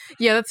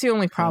 yeah, that's the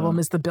only problem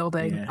So, is the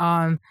building.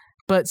 yeah.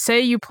 But say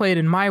you played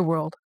in my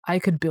world, I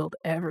could build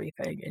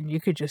everything, and you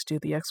could just do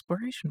the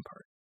exploration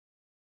part.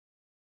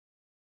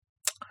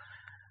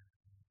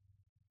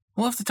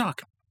 We'll have to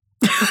talk.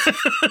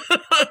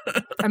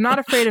 I'm not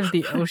afraid of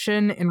the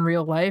ocean in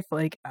real life.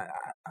 Like,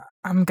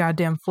 I'm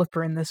goddamn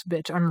flipper in this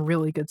bitch. I'm a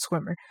really good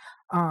swimmer.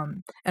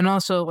 And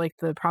also, like,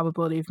 the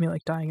probability of me,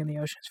 like, dying in the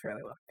ocean is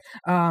fairly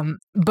low.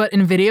 But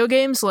in video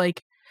games,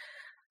 like,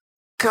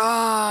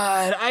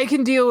 God, I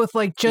can deal with,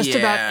 like, just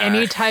about Yeah.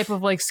 any type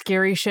of, like,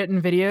 scary shit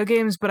in video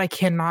games, but I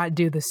cannot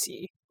do the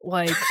sea.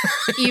 Like,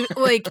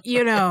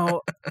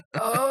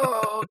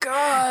 oh,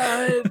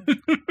 God.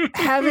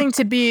 Having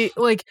to be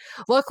like,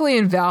 luckily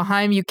in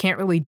Valheim you can't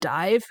really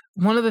dive.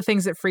 One of the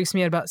things that freaks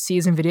me out about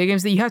seas in video games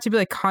is that you have to be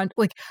like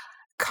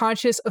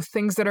conscious of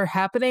things that are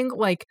happening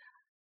like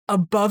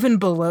above and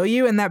below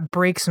you, and that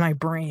breaks my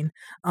brain.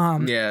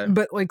 Yeah.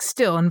 But like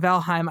still in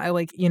Valheim, I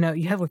like you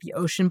have like the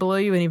ocean below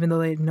you, and even though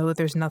they know that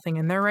there's nothing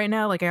in there right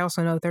now, like I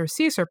also know that there are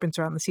sea serpents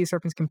around. The sea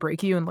serpents can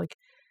break you and like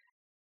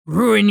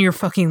ruin your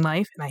fucking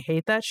life, and I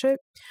hate that shit.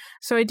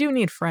 So I do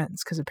need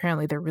friends because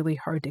apparently they're really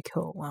hard to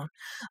kill alone.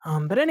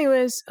 But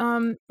anyways,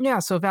 yeah.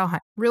 So Valheim,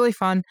 really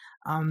fun.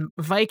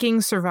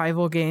 Viking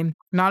survival game,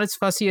 not as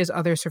fussy as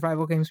other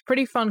survival games.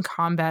 Pretty fun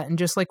combat and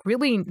just like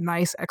really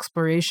nice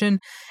exploration.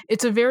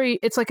 It's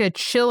like a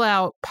chill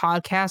out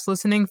podcast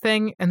listening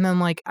thing. And then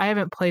like I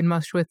haven't played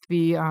much with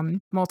the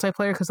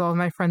multiplayer because all of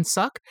my friends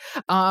suck.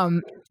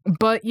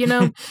 But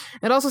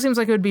it also seems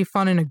like it would be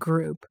fun in a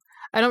group.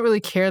 I don't really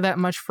care that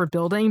much for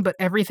building, but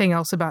everything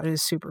else about it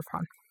is super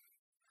fun.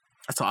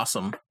 That's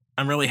awesome.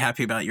 I'm really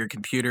happy about your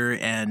computer,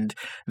 and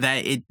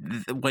that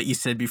what you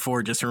said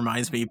before just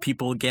reminds me. Some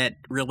people get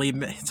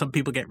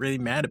really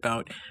mad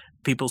about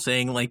people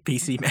saying like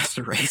PC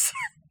Master Race.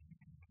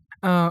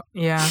 Oh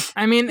yeah,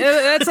 I mean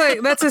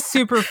that's a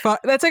super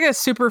that's like a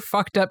super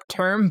fucked up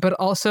term, but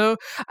also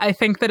I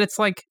think that it's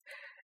like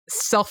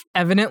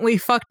self-evidently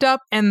fucked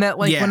up, and that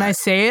like when I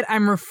say it,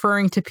 I'm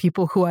referring to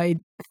people who I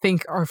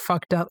think are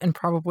fucked up and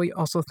probably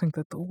also think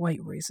that the white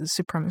race is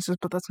supremacist,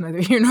 but that's neither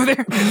here nor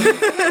there.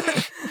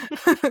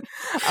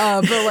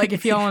 But like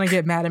if y'all want to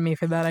get mad at me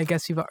for that, I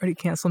guess you've already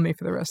canceled me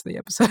for the rest of the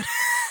episode.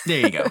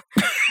 There you go.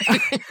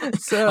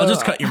 So I'll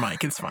just cut your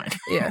mic. It's fine.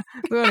 Yeah.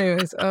 So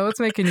anyways,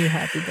 what's making you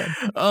happy, Ben?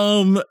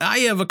 I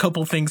have a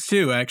couple things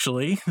too,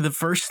 actually. The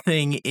first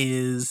thing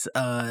is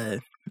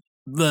the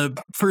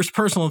first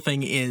personal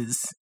thing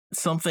is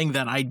something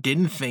that I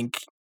didn't think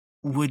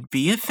would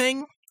be a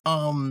thing.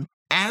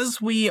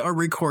 As we are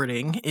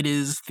recording, it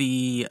is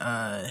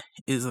a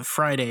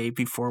Friday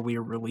before we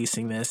are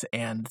releasing this,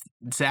 and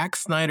Zack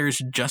Snyder's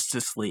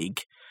Justice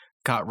League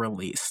got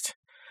released.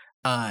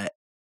 And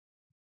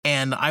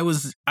I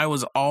was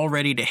all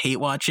ready to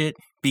hate watch it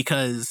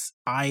because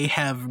I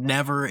have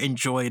never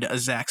enjoyed a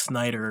Zack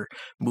Snyder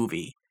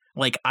movie.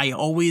 Like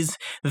the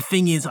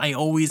thing is I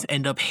always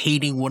end up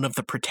hating one of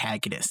the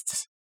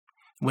protagonists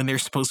when they're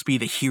supposed to be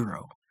the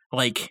hero.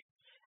 Like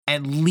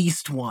at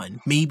least one,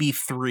 maybe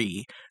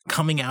three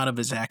coming out of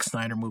a Zack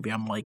Snyder movie.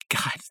 I'm like,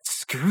 God,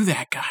 screw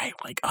that guy.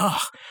 Like,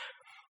 ugh.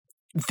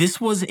 This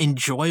was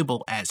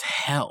enjoyable as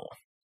hell.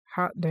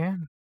 Hot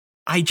damn.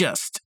 I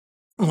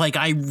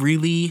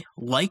really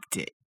liked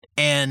it.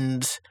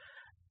 And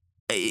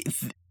it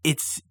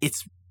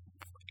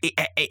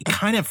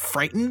kind of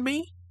frightened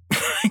me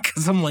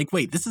because I'm like,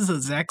 wait, this is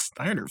a Zack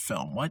Snyder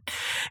film. What?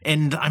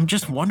 And I'm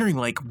just wondering,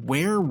 like,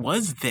 where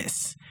was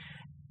this?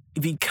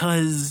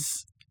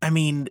 Because I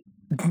mean,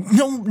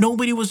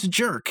 nobody was a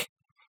jerk,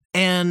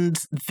 and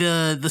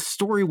the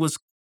story was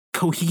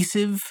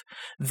cohesive.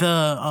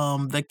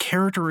 The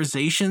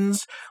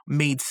characterizations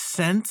made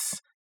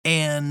sense,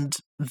 and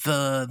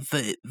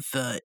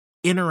the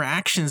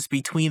interactions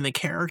between the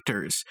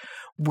characters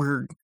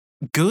were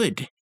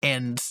good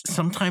and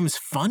sometimes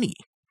funny.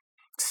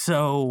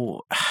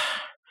 So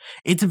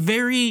it's a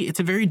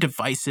very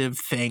divisive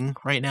thing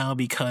right now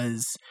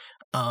because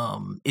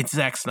it's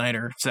Zack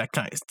Snyder.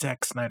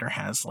 Zack Snyder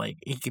has like,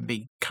 he can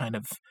be kind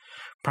of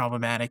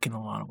problematic in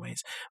a lot of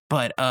ways,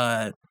 but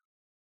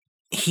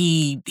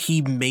he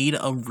made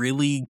a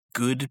really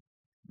good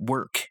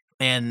work,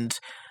 and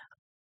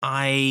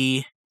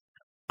I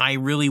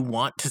really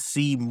want to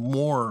see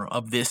more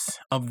of this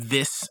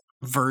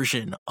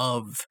version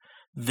of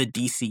the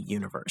DC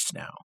universe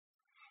now.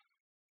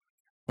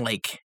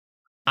 Like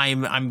I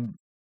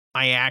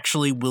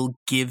actually will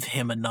give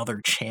him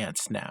another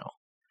chance now,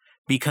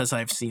 because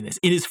I've seen this.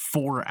 It is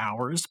 4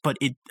 hours, but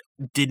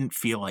didn't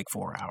feel like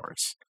 4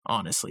 hours,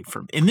 honestly,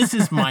 for me. And this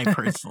is my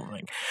personal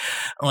thing.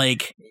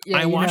 Like,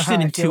 I watched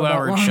it in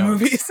 2-hour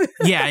chunks.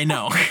 Yeah, I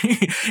know.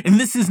 And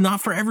this is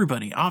not for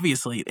everybody,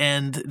 obviously.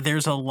 And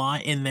there's a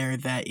lot in there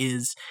that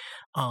is,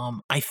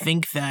 I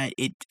think that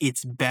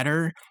it's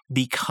better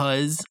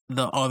because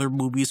the other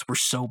movies were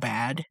so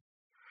bad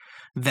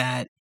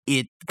that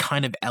it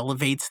kind of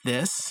elevates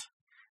this.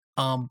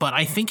 But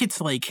I think it's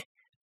like,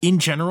 in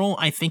general,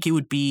 I think it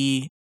would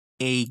be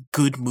a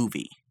good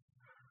movie.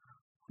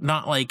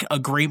 Not like a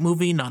great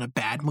movie, not a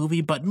bad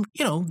movie, but,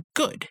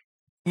 good,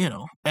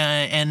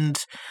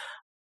 and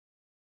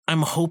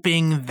I'm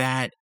hoping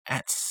that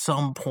at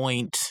some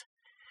point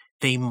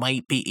they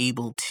might be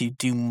able to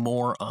do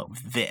more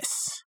of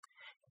this,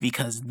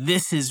 because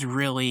this is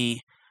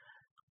really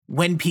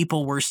when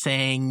people were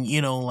saying,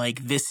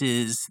 like, this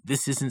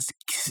isn't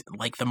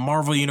like the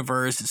Marvel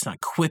universe, it's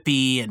not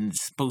quippy and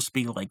it's supposed to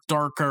be like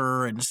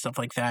darker and stuff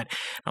like that.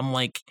 I'm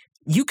like,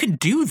 you can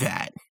do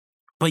that,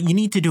 but you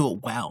need to do it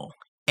well.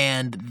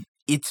 And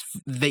it's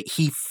that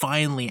he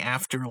finally,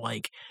 after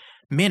like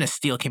Man of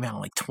Steel came out in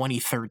like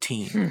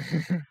 2013.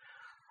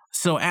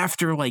 So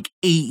after like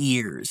 8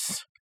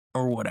 years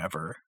or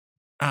whatever,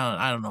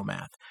 I don't know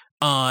math.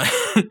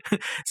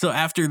 So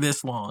after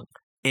this long,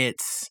 it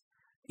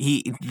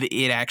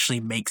actually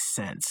makes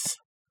sense.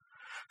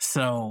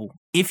 So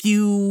if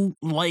you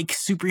like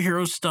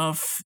superhero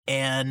stuff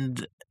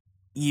and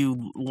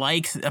you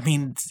like,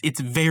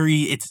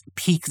 it's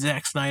peak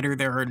Zack Snyder.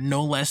 There are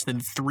no less than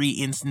 3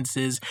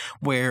 instances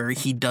where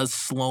he does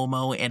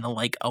slow-mo and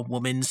like a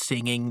woman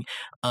singing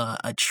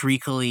a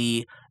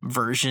treacly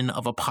version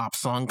of a pop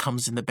song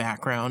comes in the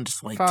background.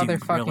 Just like, Father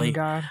dude, fucking really,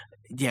 God.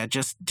 Yeah,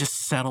 just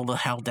settle the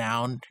hell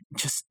down.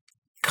 Just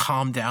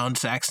calm down,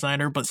 Zack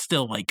Snyder, but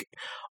still like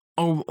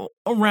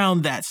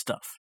around that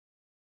stuff.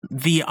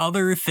 The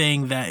other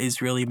thing that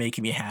is really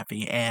making me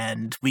happy,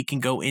 and we can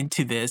go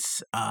into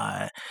this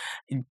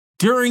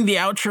during the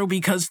outro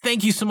because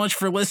thank you so much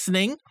for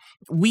listening.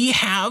 We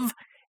have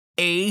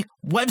a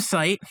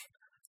website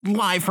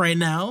live right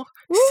now,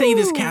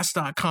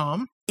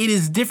 saythiscast.com. It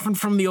is different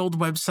from the old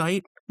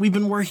website. We've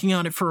been working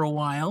on it for a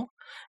while,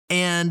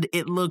 and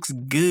it looks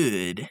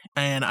good,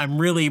 and I'm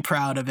really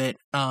proud of it.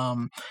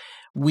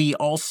 We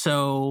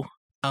also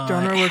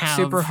Donor worked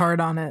super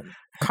hard on it.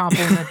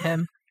 Compliment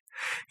him.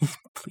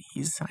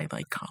 Please, I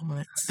like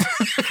comments.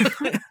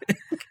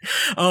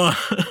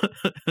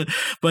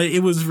 But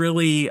it was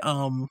really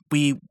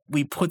we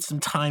put some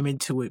time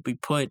into it. We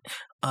put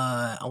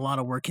a lot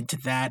of work into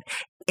that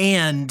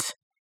and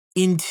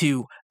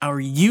into our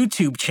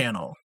YouTube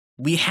channel.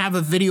 We have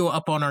a video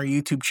up on our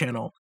YouTube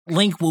channel.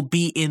 Link will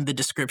be in the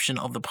description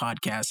of the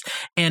podcast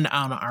and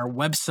on our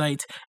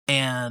website,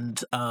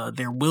 and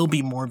there will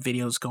be more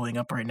videos going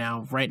up right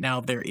now. Right now,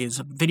 there is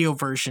a video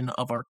version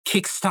of our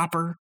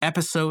Kickstopper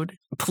episode.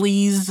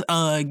 Please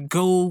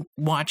go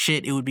watch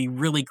it. It would be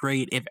really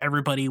great if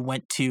everybody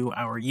went to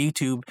our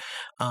YouTube.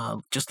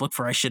 Just look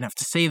for I Shouldn't Have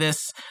to Say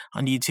This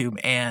on YouTube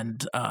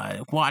and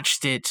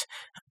watched it.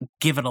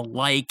 Give it a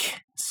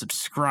like,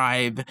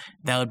 subscribe.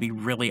 That would be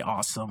really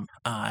awesome.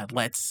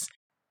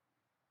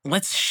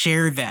 Let's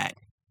share that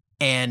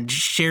and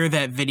share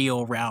that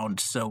video around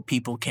so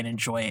people can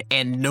enjoy it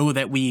and know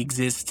that we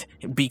exist,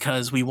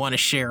 because we want to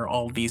share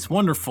all these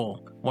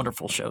wonderful,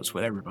 wonderful shows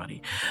with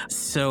everybody.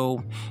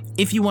 So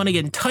if you want to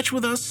get in touch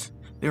with us,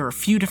 there are a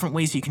few different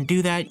ways you can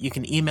do that. You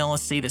can email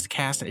us,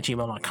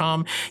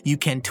 saythiscast@gmail.com. You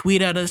can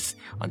tweet at us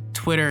on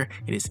Twitter.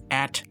 It is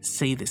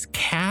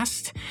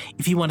 @saythiscast.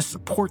 If you want to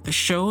support the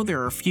show,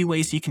 there are a few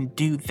ways you can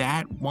do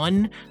that.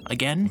 One,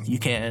 again, you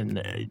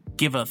can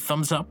give a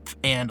thumbs up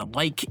and a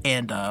like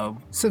and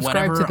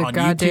subscribe to the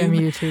goddamn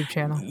YouTube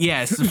channel.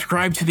 Yeah,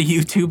 subscribe to the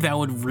YouTube. That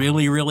would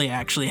really, really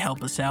actually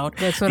help us out.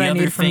 That's what I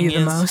need from you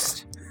the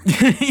most.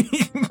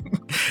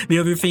 The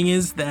other thing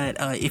is that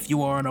if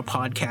you are on a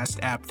podcast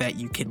app that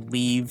you can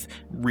leave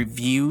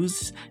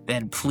reviews,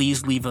 then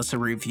please leave us a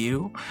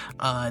review.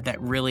 That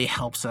really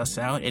helps us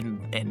out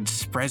and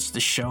spreads the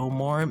show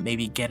more,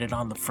 maybe get it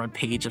on the front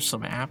page of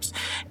some apps.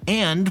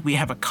 And we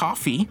have a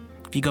coffee.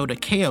 If you go to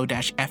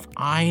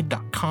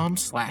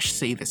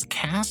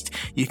ko-fi.com/saythiscast,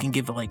 you can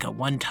give like a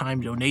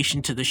one-time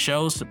donation to the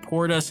show,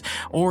 support us,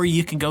 or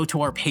you can go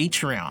to our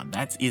Patreon.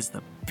 That is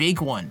the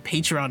big one,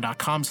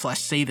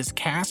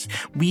 patreon.com/saythiscast.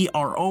 We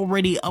are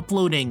already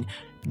uploading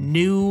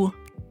new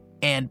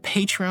and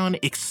Patreon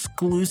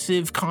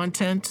exclusive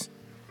content.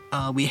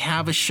 We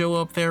have a show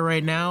up there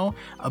right now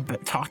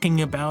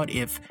talking about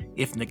if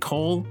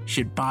Nicole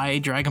should buy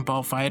Dragon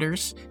Ball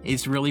FighterZ.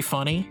 It's really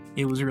funny.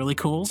 It was really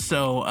cool.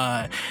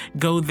 So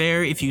go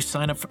there. If you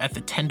sign up at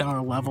the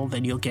 $10 level,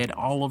 then you'll get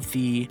all of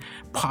the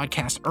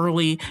podcast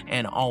early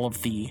and all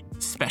of the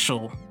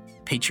special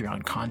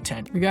Patreon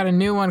content. We got a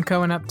new one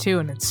coming up too,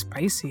 and it's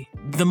spicy.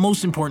 The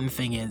most important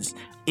thing is,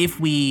 if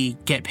we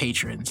get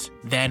patrons,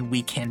 then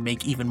we can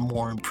make even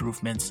more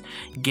improvements,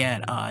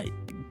 get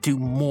do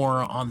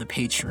more on the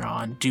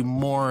Patreon, do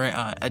more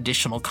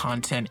additional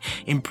content,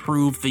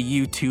 improve the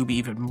YouTube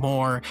even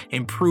more,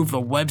 improve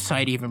the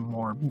website even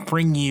more,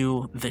 bring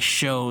you the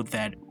show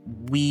that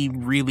we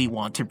really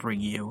want to bring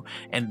you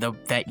and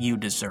that you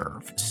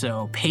deserve.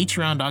 So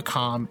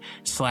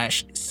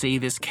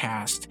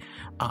patreon.com/saythiscast.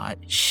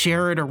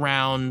 Share it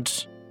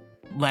around.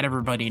 Let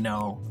everybody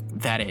know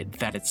that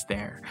it's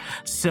there.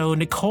 So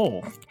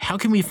Nicole, how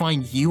can we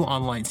find you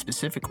online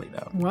specifically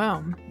though?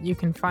 Well, you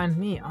can find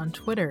me on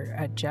Twitter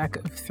at Jack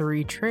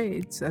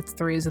of3Trades. That's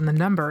 3 is in the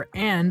number,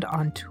 and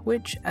on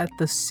Twitch at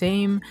the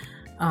same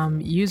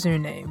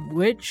username,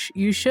 which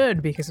you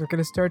should, because we're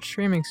gonna start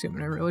streaming soon.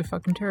 And I'm really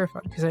fucking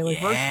terrified because I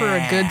worked for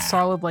a good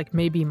solid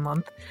maybe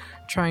month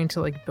trying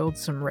to build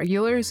some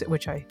regulars,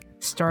 which I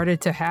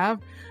started to have,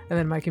 and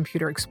then my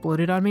computer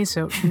exploded on me,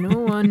 so no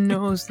one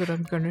knows that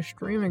I'm gonna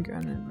stream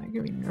again, and it might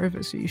get me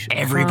nervous. So you should.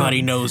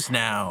 Everybody knows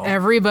now.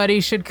 Everybody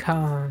should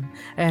come.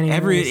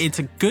 Anyways, it's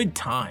a good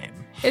time.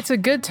 It's a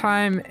good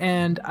time,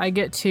 and I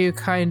get to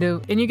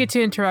and you get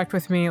to interact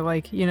with me in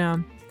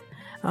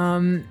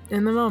the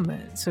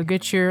moment. So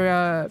get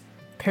your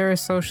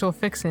parasocial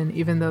fix in,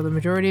 even though the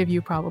majority of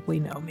you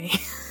probably know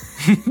me.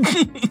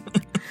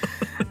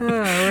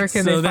 Where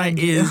can they find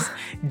you? Is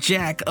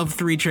Jack of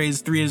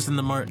 3Trades. 3 is in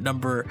the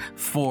number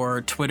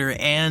for Twitter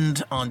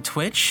and on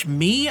Twitch.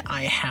 Me,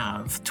 I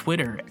have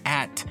Twitter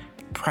at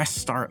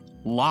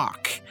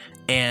PressStartLock.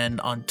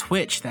 And on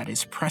Twitch, that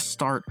is Press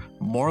Start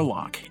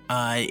Morlock.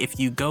 If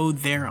you go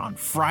there on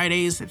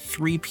Fridays at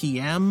 3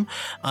 p.m.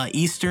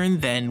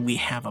 Eastern, then we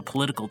have a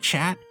political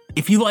chat.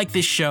 If you like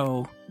this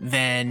show,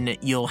 then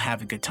you'll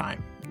have a good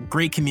time.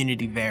 Great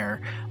community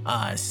there.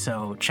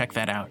 So check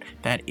that out.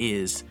 That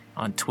is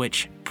on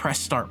Twitch, Press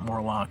Start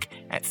Morlock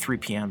at 3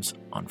 p.m.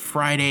 on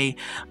Friday.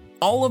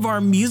 All of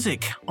our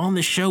music on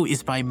the show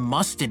is by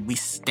Mustin. We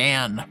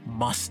stan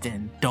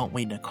Mustin, don't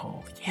we,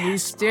 Nicole? Yes, we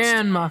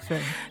stan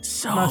Muffin.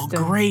 So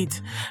Mustin.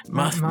 Great.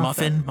 Muffin.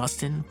 Muffins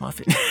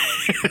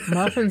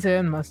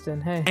and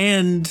Mustin, hey.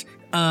 And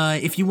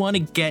if you want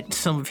to get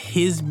some of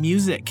his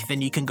music,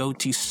 then you can go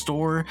to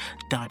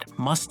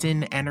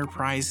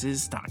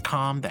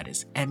store.mustinenterprises.com. That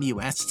is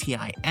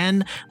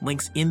MUSTIN.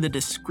 Links in the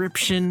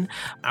description.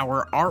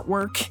 Our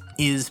artwork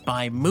is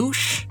by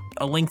Moosh.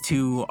 A link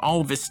to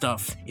all of his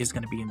stuff is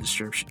going to be in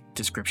the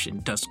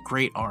description. Does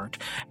great art.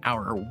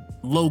 Our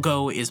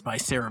logo is by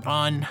Sarah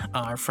Vaughn,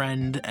 our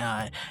friend,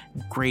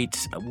 great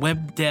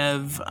web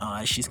dev.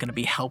 She's going to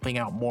be helping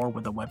out more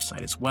with the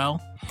website as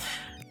well.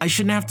 I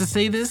Shouldn't Have to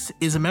Say This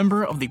is a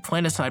member of the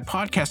Planetside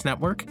Podcast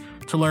Network.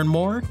 To learn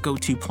more, go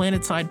to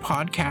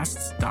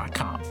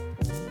planetsidepodcasts.com.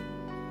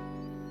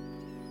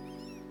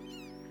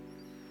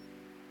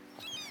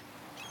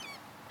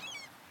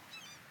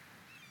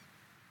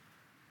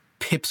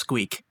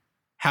 Pipsqueak.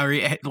 How are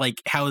you,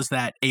 how is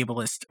that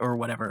ableist or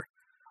whatever?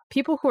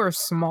 People who are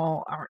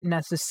small aren't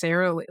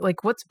necessarily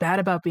what's bad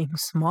about being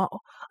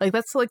small?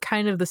 That's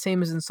kind of the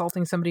same as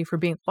insulting somebody for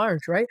being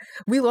large, right?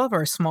 We love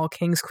our small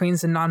kings,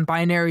 queens, and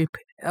non-binary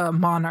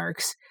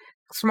monarchs.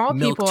 Small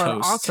Milk people toast. are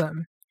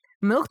awesome.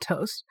 Milk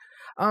toast.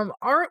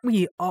 Aren't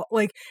we all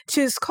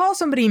to call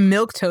somebody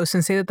milk toast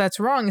and say that that's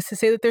wrong is to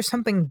say that there's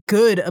something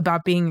good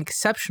about being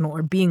exceptional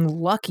or being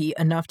lucky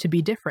enough to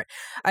be different.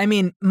 I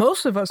mean,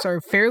 most of us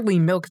are fairly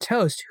milk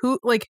toast. Who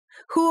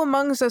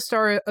amongst us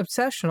are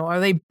obsessional?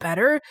 Are they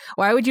better?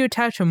 Why would you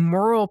attach a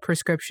moral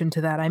prescription to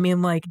that? I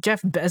mean,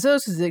 Jeff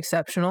Bezos is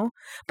exceptional,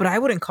 but I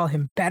wouldn't call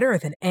him better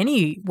than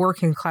any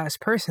working class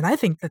person. I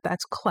think that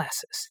that's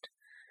classist.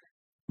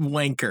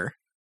 Wanker.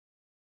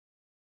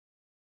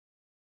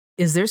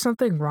 Is there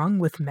something wrong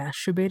with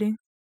masturbating?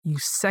 You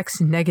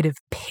sex-negative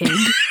pig?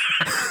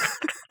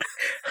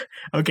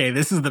 Okay,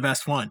 this is the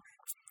best one.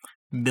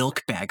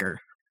 Milk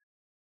bagger.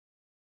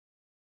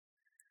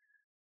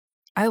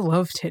 I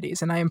love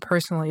titties, and I am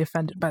personally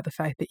offended by the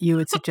fact that you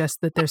would suggest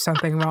that there's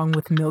something wrong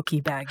with milky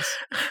bags.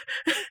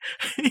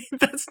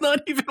 That's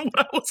not even what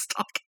I was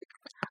talking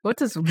about. What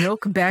does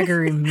milk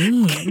baggery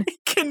mean?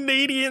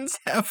 Canadians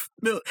have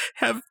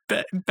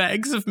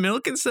bags of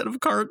milk instead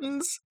of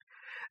cartons.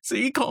 So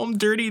you call them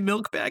dirty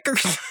milk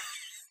baggers?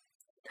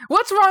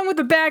 What's wrong with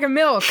a bag of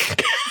milk?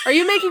 Are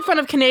you making fun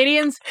of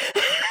Canadians?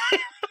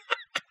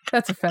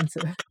 That's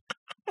offensive.